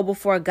need to go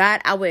before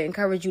God. I would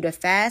encourage you to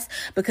fast,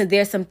 because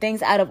there's some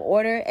things out of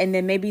order, and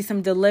there may be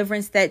some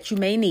deliverance that you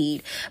may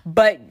need.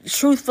 But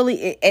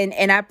truthfully,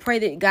 and I pray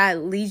that God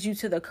leads you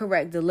to the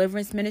correct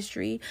deliverance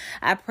ministry.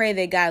 I pray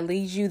that God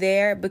leads you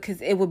there, because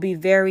it will be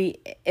very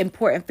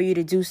important for you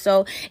to do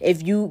so.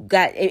 If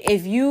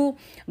you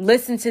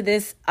listen to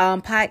this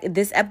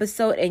this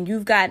episode and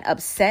you've gotten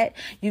upset,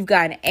 you've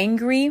gotten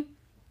angry,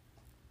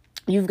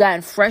 you've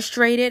gotten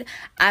frustrated,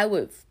 I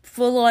would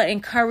full on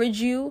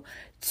encourage you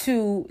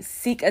to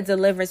seek a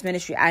deliverance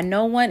ministry. I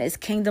know one is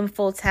Kingdom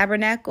Full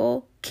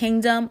Tabernacle.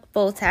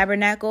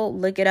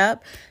 Look it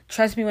up.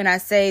 Trust me when I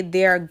say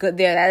they're good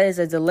there. That is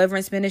a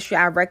deliverance ministry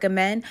I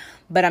recommend.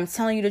 But I'm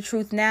telling you the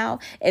truth now.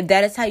 If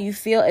that is how you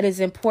feel, it is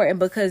important,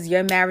 because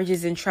your marriage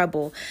is in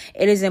trouble.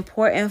 It is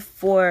important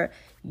for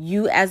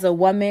you as a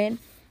woman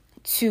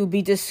to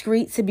be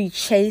discreet, to be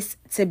chaste,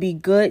 to be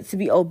good, to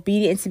be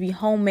obedient, to be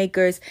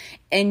homemakers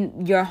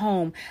in your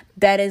home.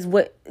 That is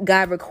what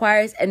God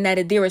requires, and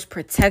that there is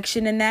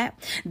protection in that.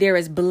 There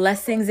is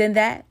blessings in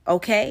that,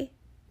 okay?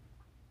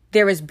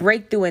 There is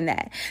breakthrough in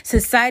that.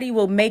 Society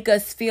will make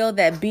us feel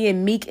that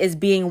being meek is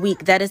being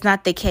weak. That is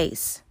not the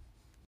case.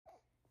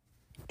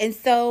 And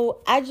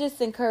so I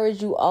just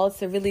encourage you all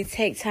to really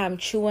take time,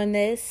 chew on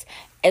this,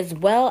 as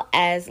well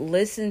as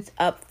listen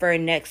up for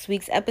next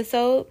week's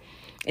episode.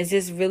 It's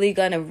just really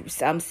going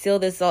to seal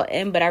this all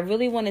in. But I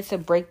really wanted to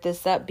break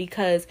this up,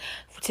 because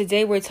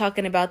today we're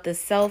talking about the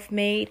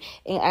self-made.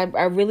 And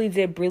I really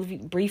did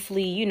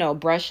briefly,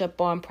 brush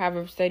up on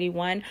Proverbs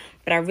 31.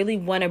 But I really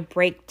want to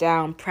break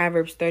down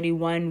Proverbs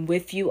 31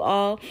 with you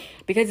all,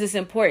 because it's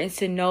important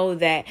to know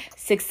that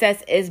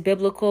success is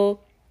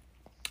biblical.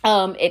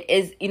 It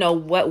is,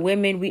 what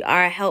women we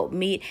are, help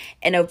meet,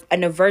 and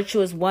a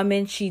virtuous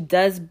woman, she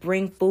does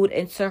bring food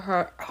into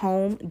her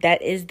home.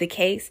 That is the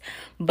case.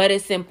 But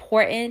it's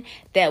important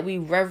that we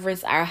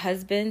reverence our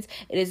husbands.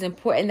 It is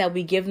important that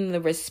we give them the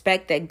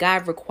respect that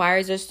God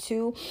requires us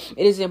to.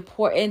 It is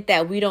important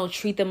that we don't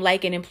treat them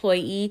like an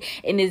employee.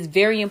 And it's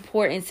very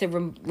important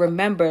to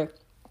remember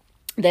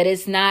that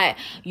it's not,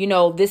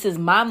 this is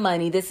my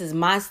money, this is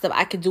my stuff,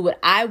 I can do what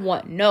I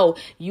want. No,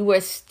 you are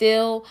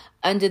still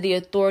under the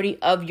authority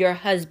of your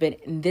husband.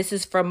 And this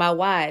is for my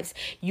wives.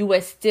 You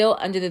are still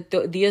under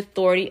the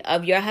authority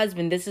of your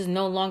husband. This is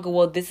no longer,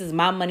 well, this is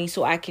my money,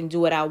 so I can do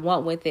what I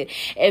want with it.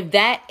 If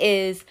that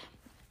is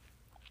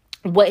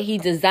what he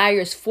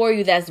desires for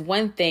you, that's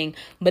one thing.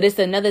 But it's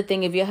another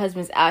thing if your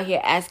husband's out here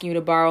asking you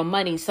to borrow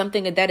money,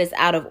 something that is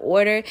out of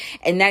order,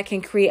 and that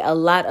can create a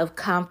lot of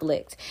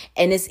conflict.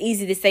 And it's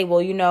easy to say,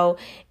 well,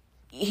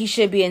 he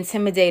should be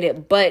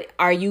intimidated, but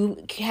are you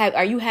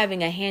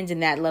having a hand in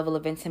that level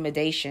of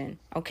intimidation?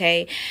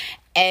 Okay.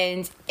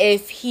 And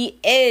if he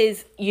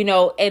is, in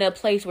a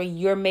place where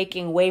you're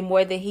making way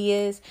more than he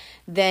is,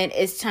 then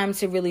it's time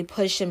to really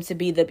push him to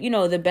be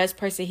the best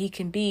person he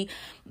can be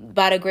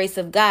by the grace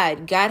of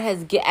God. God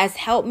has, as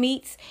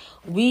helpmeets,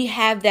 we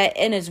have that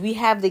in us. We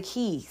have the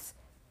keys.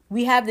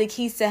 We have the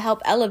keys to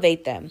help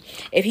elevate them.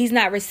 If he's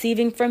not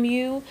receiving from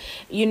you,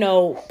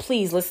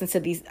 please listen to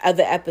these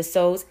other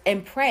episodes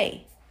and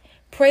pray.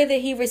 Pray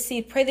that he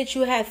receive. Pray that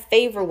you have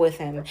favor with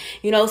him.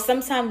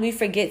 Sometimes we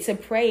forget to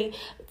pray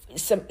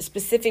some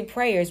specific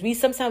prayers.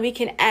 Sometimes we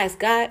can ask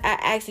God, I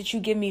ask that you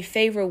give me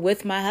favor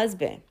with my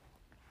husband.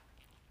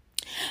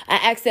 I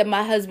ask that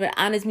my husband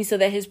honors me so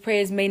that his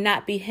prayers may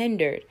not be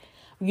hindered.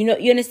 You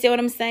understand what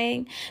I'm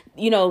saying?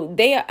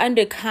 They are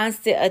under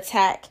constant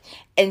attack.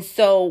 And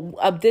so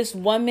this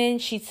woman,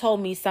 she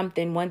told me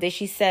something one day.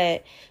 She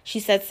said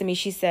to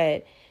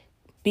me,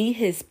 be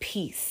his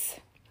peace.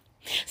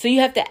 So you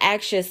have to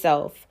ask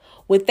yourself,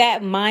 with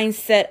that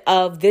mindset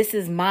of this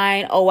is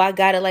mine, oh, I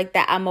got it like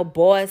that, I'm a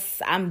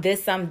boss, I'm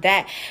this, I'm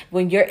that.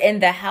 When you're in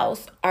the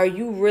house, are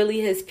you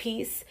really his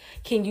peace?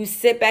 Can you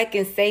sit back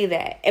and say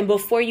that? And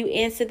before you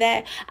answer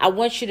that, I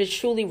want you to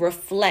truly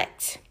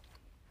reflect.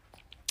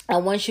 I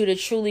want you to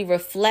truly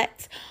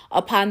reflect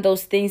upon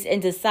those things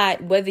and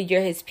decide whether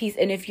you're his peace.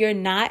 And if you're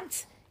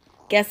not,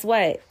 guess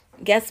what?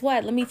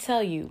 Let me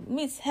tell you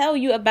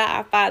about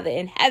our Father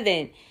in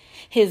heaven.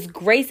 His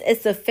grace is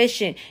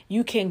sufficient.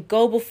 You can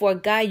go before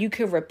God. You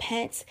can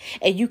repent,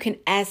 and you can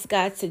ask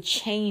God to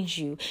change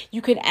you.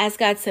 You can ask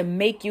God to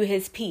make you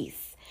his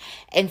peace.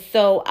 And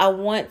so I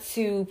want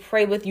to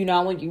pray with you.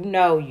 Now,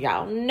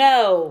 y'all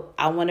know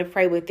I want to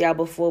pray with y'all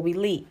before we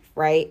leave,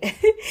 right?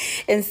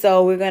 And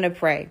so we're going to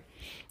pray.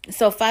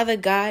 So, Father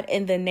God,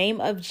 in the name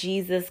of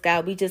Jesus,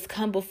 God, we just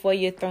come before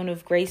your throne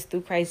of grace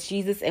through Christ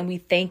Jesus, and we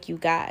thank you,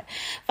 God.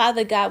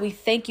 Father God, we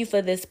thank you for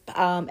this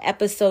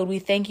episode. We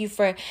thank you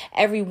for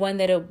everyone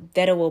that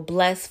it will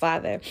bless,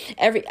 Father.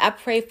 I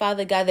pray,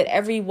 Father God, that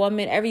every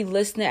woman, every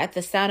listener at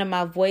the sound of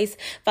my voice,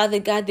 Father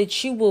God,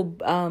 that you will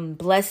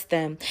bless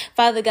them.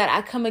 Father God,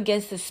 I come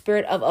against the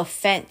spirit of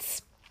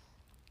offense.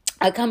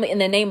 I come in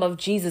the name of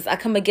Jesus. I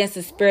come against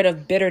the spirit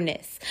of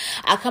bitterness.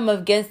 I come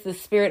against the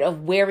spirit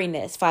of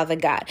weariness, Father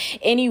God.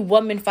 Any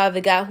woman,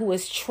 Father God, who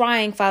is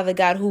trying, Father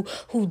God,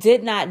 who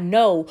did not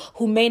know,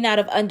 who may not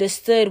have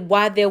understood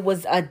why there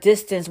was a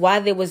distance, why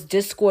there was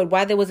discord,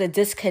 why there was a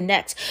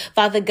disconnect.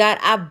 Father God,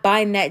 I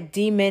bind that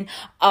demon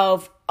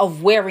of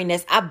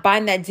weariness. I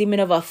bind that demon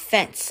of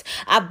offense.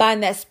 I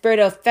bind that spirit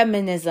of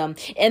feminism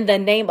in the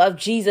name of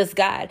Jesus,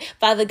 God.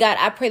 Father God,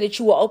 I pray that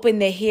you will open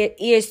their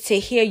ears to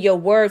hear your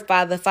word,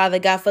 Father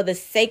God, for the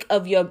sake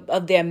of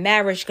their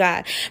marriage,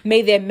 God.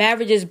 May their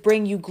marriages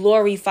bring you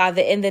glory,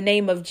 Father, in the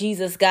name of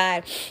Jesus,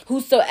 God.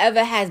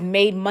 Whosoever has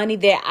made money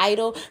their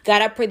idol,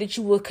 God, I pray that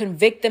you will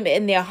convict them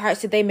in their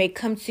hearts that they may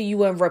come to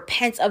you and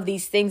repent of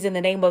these things in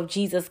the name of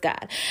Jesus,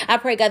 God. I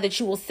pray, God,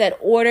 that you will set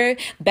order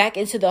back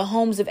into the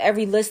homes of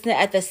every listener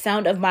at the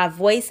sound of my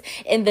voice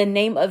in the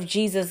name of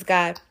Jesus,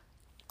 God.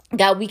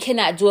 God, we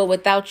cannot do it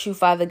without you,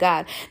 Father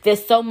God.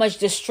 There's so much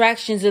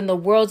distractions in the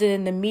world and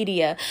in the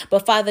media.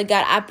 But Father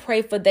God, I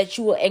pray for that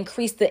you will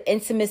increase the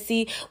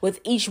intimacy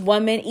with each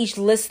woman, each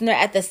listener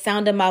at the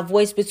sound of my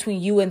voice between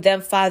you and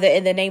them, Father,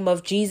 in the name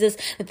of Jesus,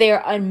 that they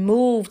are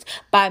unmoved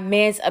by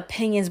man's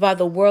opinions, by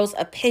the world's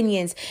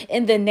opinions,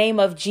 in the name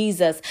of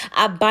Jesus.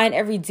 I bind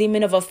every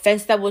demon of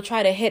offense that will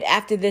try to hit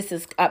after this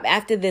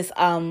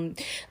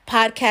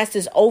podcast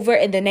is over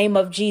in the name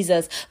of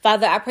Jesus.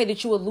 Father, I pray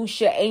that you will loose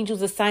your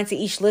angels assigned to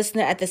each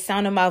listener at the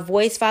sound of my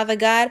voice, Father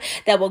God,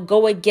 that will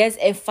go against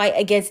and fight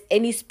against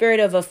any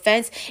spirit of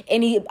offense,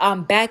 any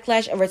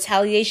backlash or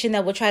retaliation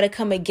that will try to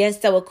come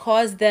against, that will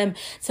cause them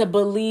to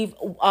believe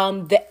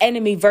the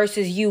enemy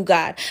versus you,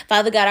 God.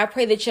 Father God, I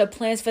pray that your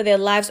plans for their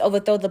lives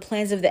overthrow the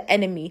plans of the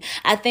enemy.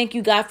 I thank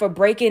you, God, for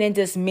breaking and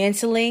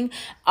dismantling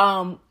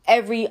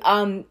every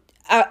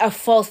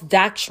false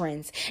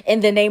doctrines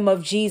in the name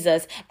of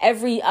Jesus.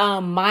 Every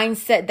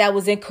mindset that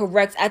was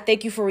incorrect, I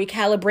thank you for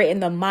recalibrating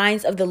the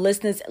minds of the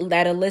listeners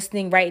that are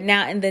listening right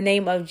now in the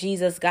name of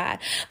Jesus, God.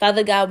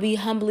 Father God, we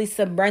humbly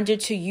surrender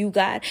to you,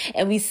 God,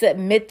 and we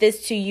submit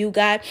this to you,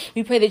 God.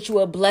 We pray that you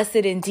will bless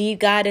it indeed,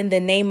 God, in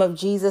the name of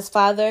Jesus,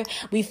 Father.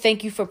 We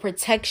thank you for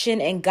protection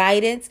and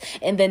guidance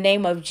in the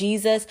name of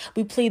Jesus.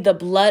 We plead the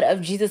blood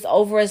of Jesus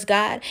over us,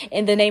 God,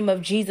 in the name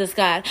of Jesus,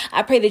 God.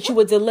 I pray that you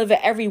would deliver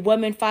every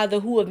woman, Father,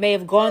 who may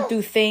have gone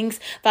through things,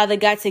 Father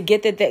God, to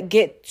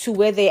get to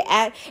where they're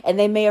at, and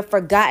they may have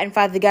forgotten,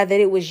 Father God,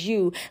 that it was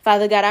you.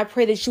 Father God, I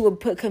pray that you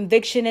would put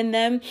conviction in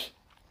them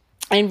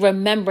and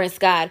remembrance,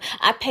 God.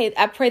 I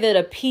pray that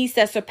a peace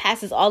that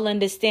surpasses all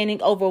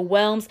understanding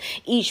overwhelms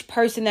each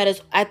person that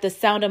is at the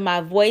sound of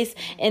my voice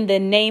in the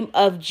name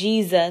of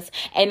Jesus.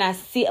 And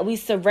we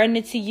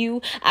surrender to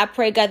you. I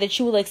pray, God, that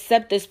you will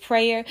accept this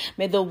prayer.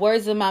 May the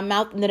words of my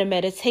mouth and the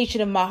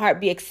meditation of my heart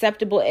be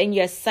acceptable in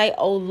your sight,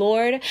 O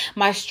Lord,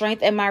 my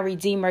strength and my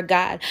redeemer,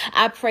 God.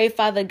 I pray,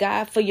 Father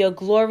God, for your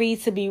glory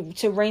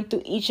to reign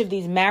through each of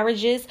these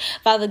marriages.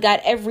 Father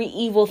God, every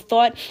evil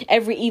thought,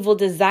 every evil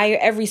desire,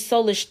 every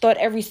soulish thought,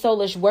 every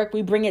soulish work,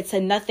 we bring it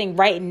to nothing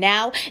right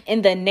now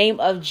in the name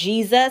of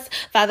Jesus.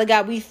 Father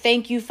God, we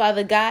thank you,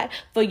 Father God,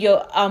 for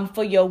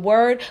your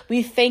word.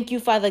 We thank you,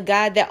 Father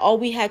God, that all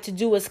we have to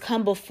do is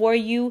come before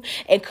you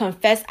and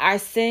confess our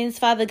sins,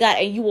 Father God,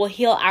 and you will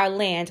heal our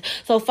land.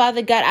 So,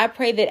 Father God, I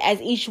pray that as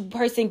each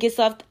person gets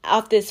off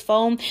this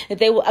podcast,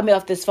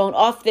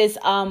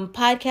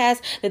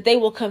 that they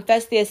will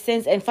confess their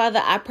sins. And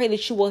Father, I pray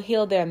that you will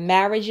heal their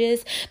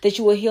marriages, that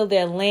you will heal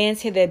their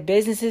lands, heal their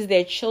businesses,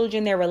 their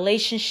children, their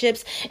relationships.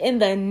 In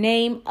the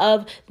name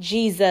of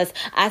Jesus,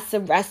 I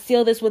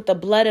seal this with the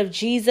blood of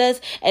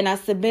Jesus, and I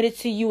submit it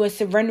to you and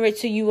surrender it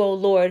to you, O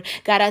Lord.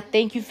 God, I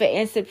thank you for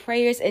answered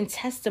prayers and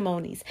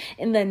testimonies.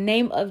 In the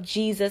name of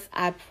Jesus,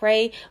 I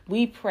pray,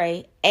 we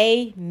pray.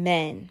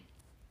 Amen.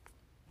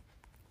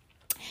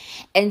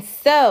 And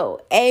so,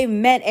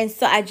 amen. And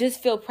so I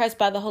just feel pressed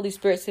by the Holy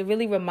Spirit to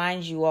really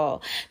remind you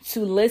all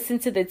to listen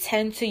to the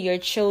Tend to Your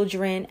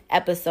Children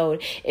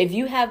episode. If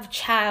you have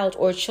child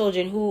or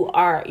children who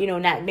are,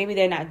 maybe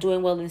they're not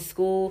doing well in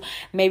school,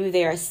 maybe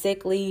they are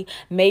sickly,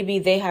 maybe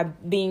they are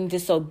being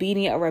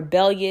disobedient or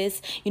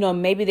rebellious,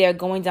 maybe they're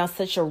going down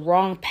such a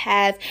wrong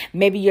path.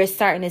 Maybe you're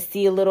starting to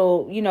see a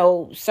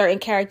little, certain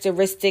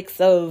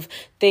characteristics of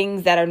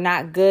things that are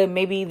not good.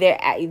 Maybe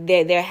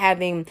they're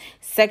having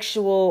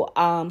sexual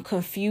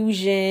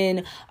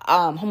confusion,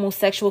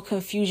 homosexual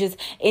confusions,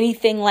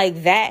 anything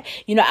like that,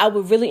 I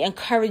would really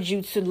encourage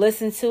you to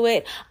listen to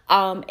it,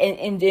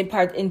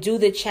 and do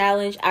the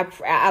challenge.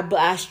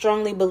 I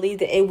strongly believe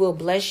that it will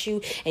bless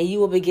you, and you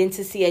will begin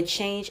to see a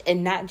change,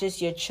 and not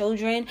just your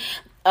children,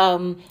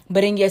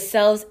 but in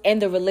yourselves and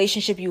the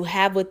relationship you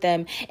have with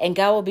them. And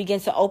God will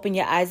begin to open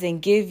your eyes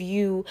and give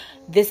you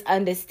this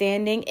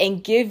understanding,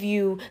 and give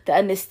you the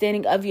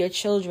understanding of your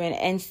children.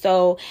 And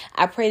so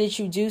I pray that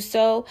you do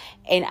so.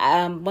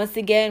 And once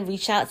again,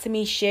 reach out to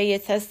me, share your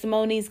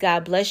testimonies.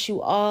 God bless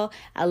you all.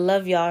 I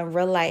love y'all in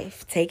real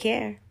life. Take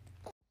care.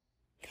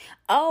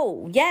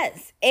 Oh,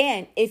 yes.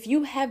 And if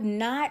you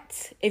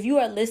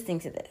are listening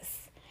to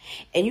this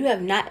and you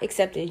have not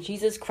accepted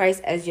Jesus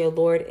Christ as your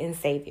Lord and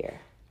Savior,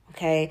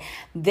 okay,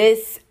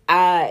 this,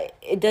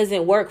 it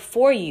doesn't work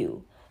for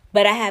you,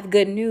 but I have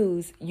good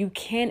news. You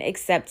can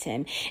accept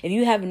him. If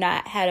you do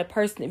not have a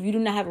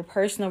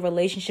personal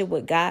relationship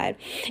with God,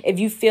 if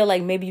you feel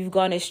like maybe you've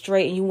gone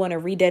astray and you want to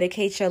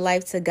rededicate your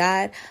life to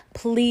God,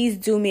 please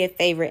do me a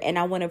favor, and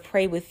I want to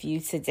pray with you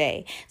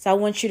today. So I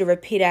want you to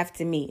repeat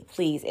after me,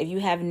 please. If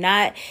you have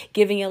not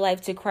given your life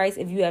to Christ,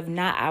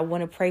 I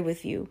want to pray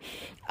with you.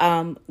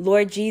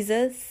 Lord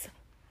Jesus,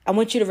 I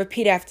want you to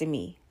repeat after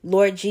me.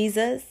 Lord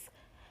Jesus,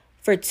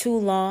 for too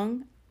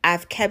long,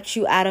 I've kept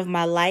you out of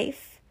my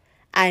life.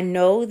 I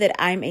know that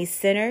I'm a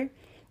sinner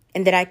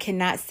and that I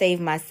cannot save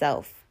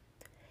myself.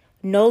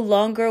 No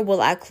longer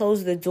will I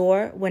close the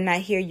door when I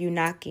hear you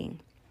knocking.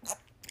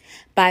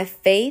 By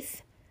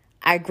faith,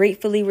 I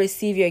gratefully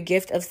receive your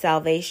gift of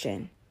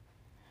salvation.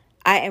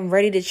 I am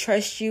ready to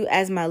trust you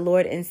as my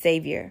Lord and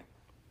Savior.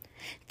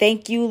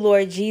 Thank you,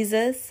 Lord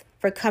Jesus,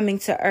 for coming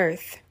to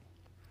earth.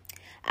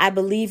 I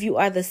believe you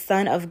are the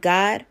Son of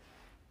God,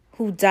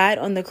 who died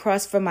on the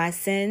cross for my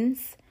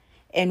sins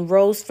and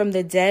rose from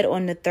the dead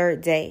on the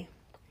third day.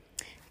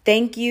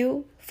 Thank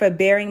you for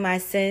bearing my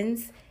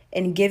sins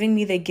and giving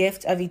me the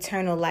gift of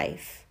eternal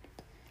life.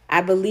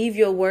 I believe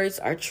your words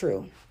are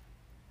true.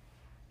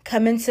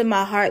 Come into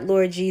my heart,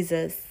 Lord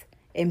Jesus,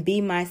 and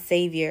be my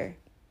Savior.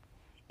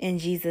 In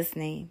Jesus'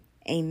 name,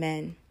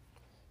 amen.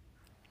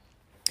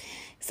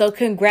 So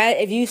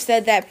if you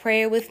said that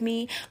prayer with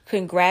me,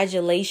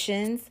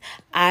 congratulations.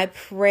 I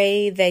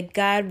pray that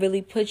God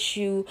really puts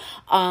you,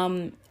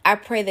 I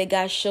pray that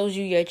God shows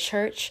you your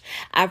church.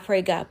 I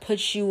pray God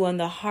puts you on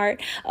the heart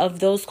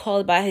of those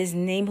called by his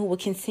name, who will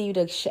continue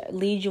to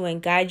lead you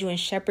and guide you and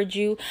shepherd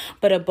you.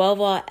 But above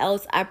all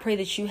else, I pray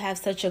that you have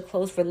such a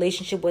close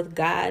relationship with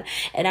God.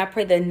 And I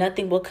pray that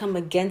nothing will come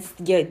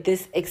against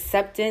this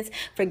acceptance.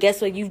 For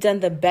guess what? You've done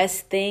the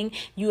best thing.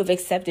 You have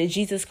accepted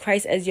Jesus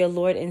Christ as your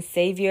Lord and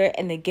Savior.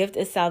 And the gift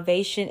of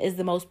salvation is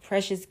the most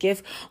precious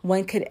gift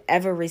one could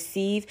ever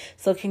receive.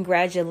 So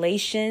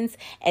congratulations.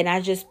 And I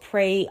just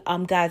pray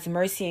God's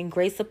mercy and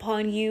grace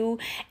upon you,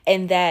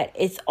 and that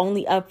it's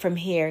only up from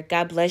here.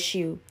 God bless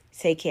you.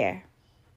 Take care.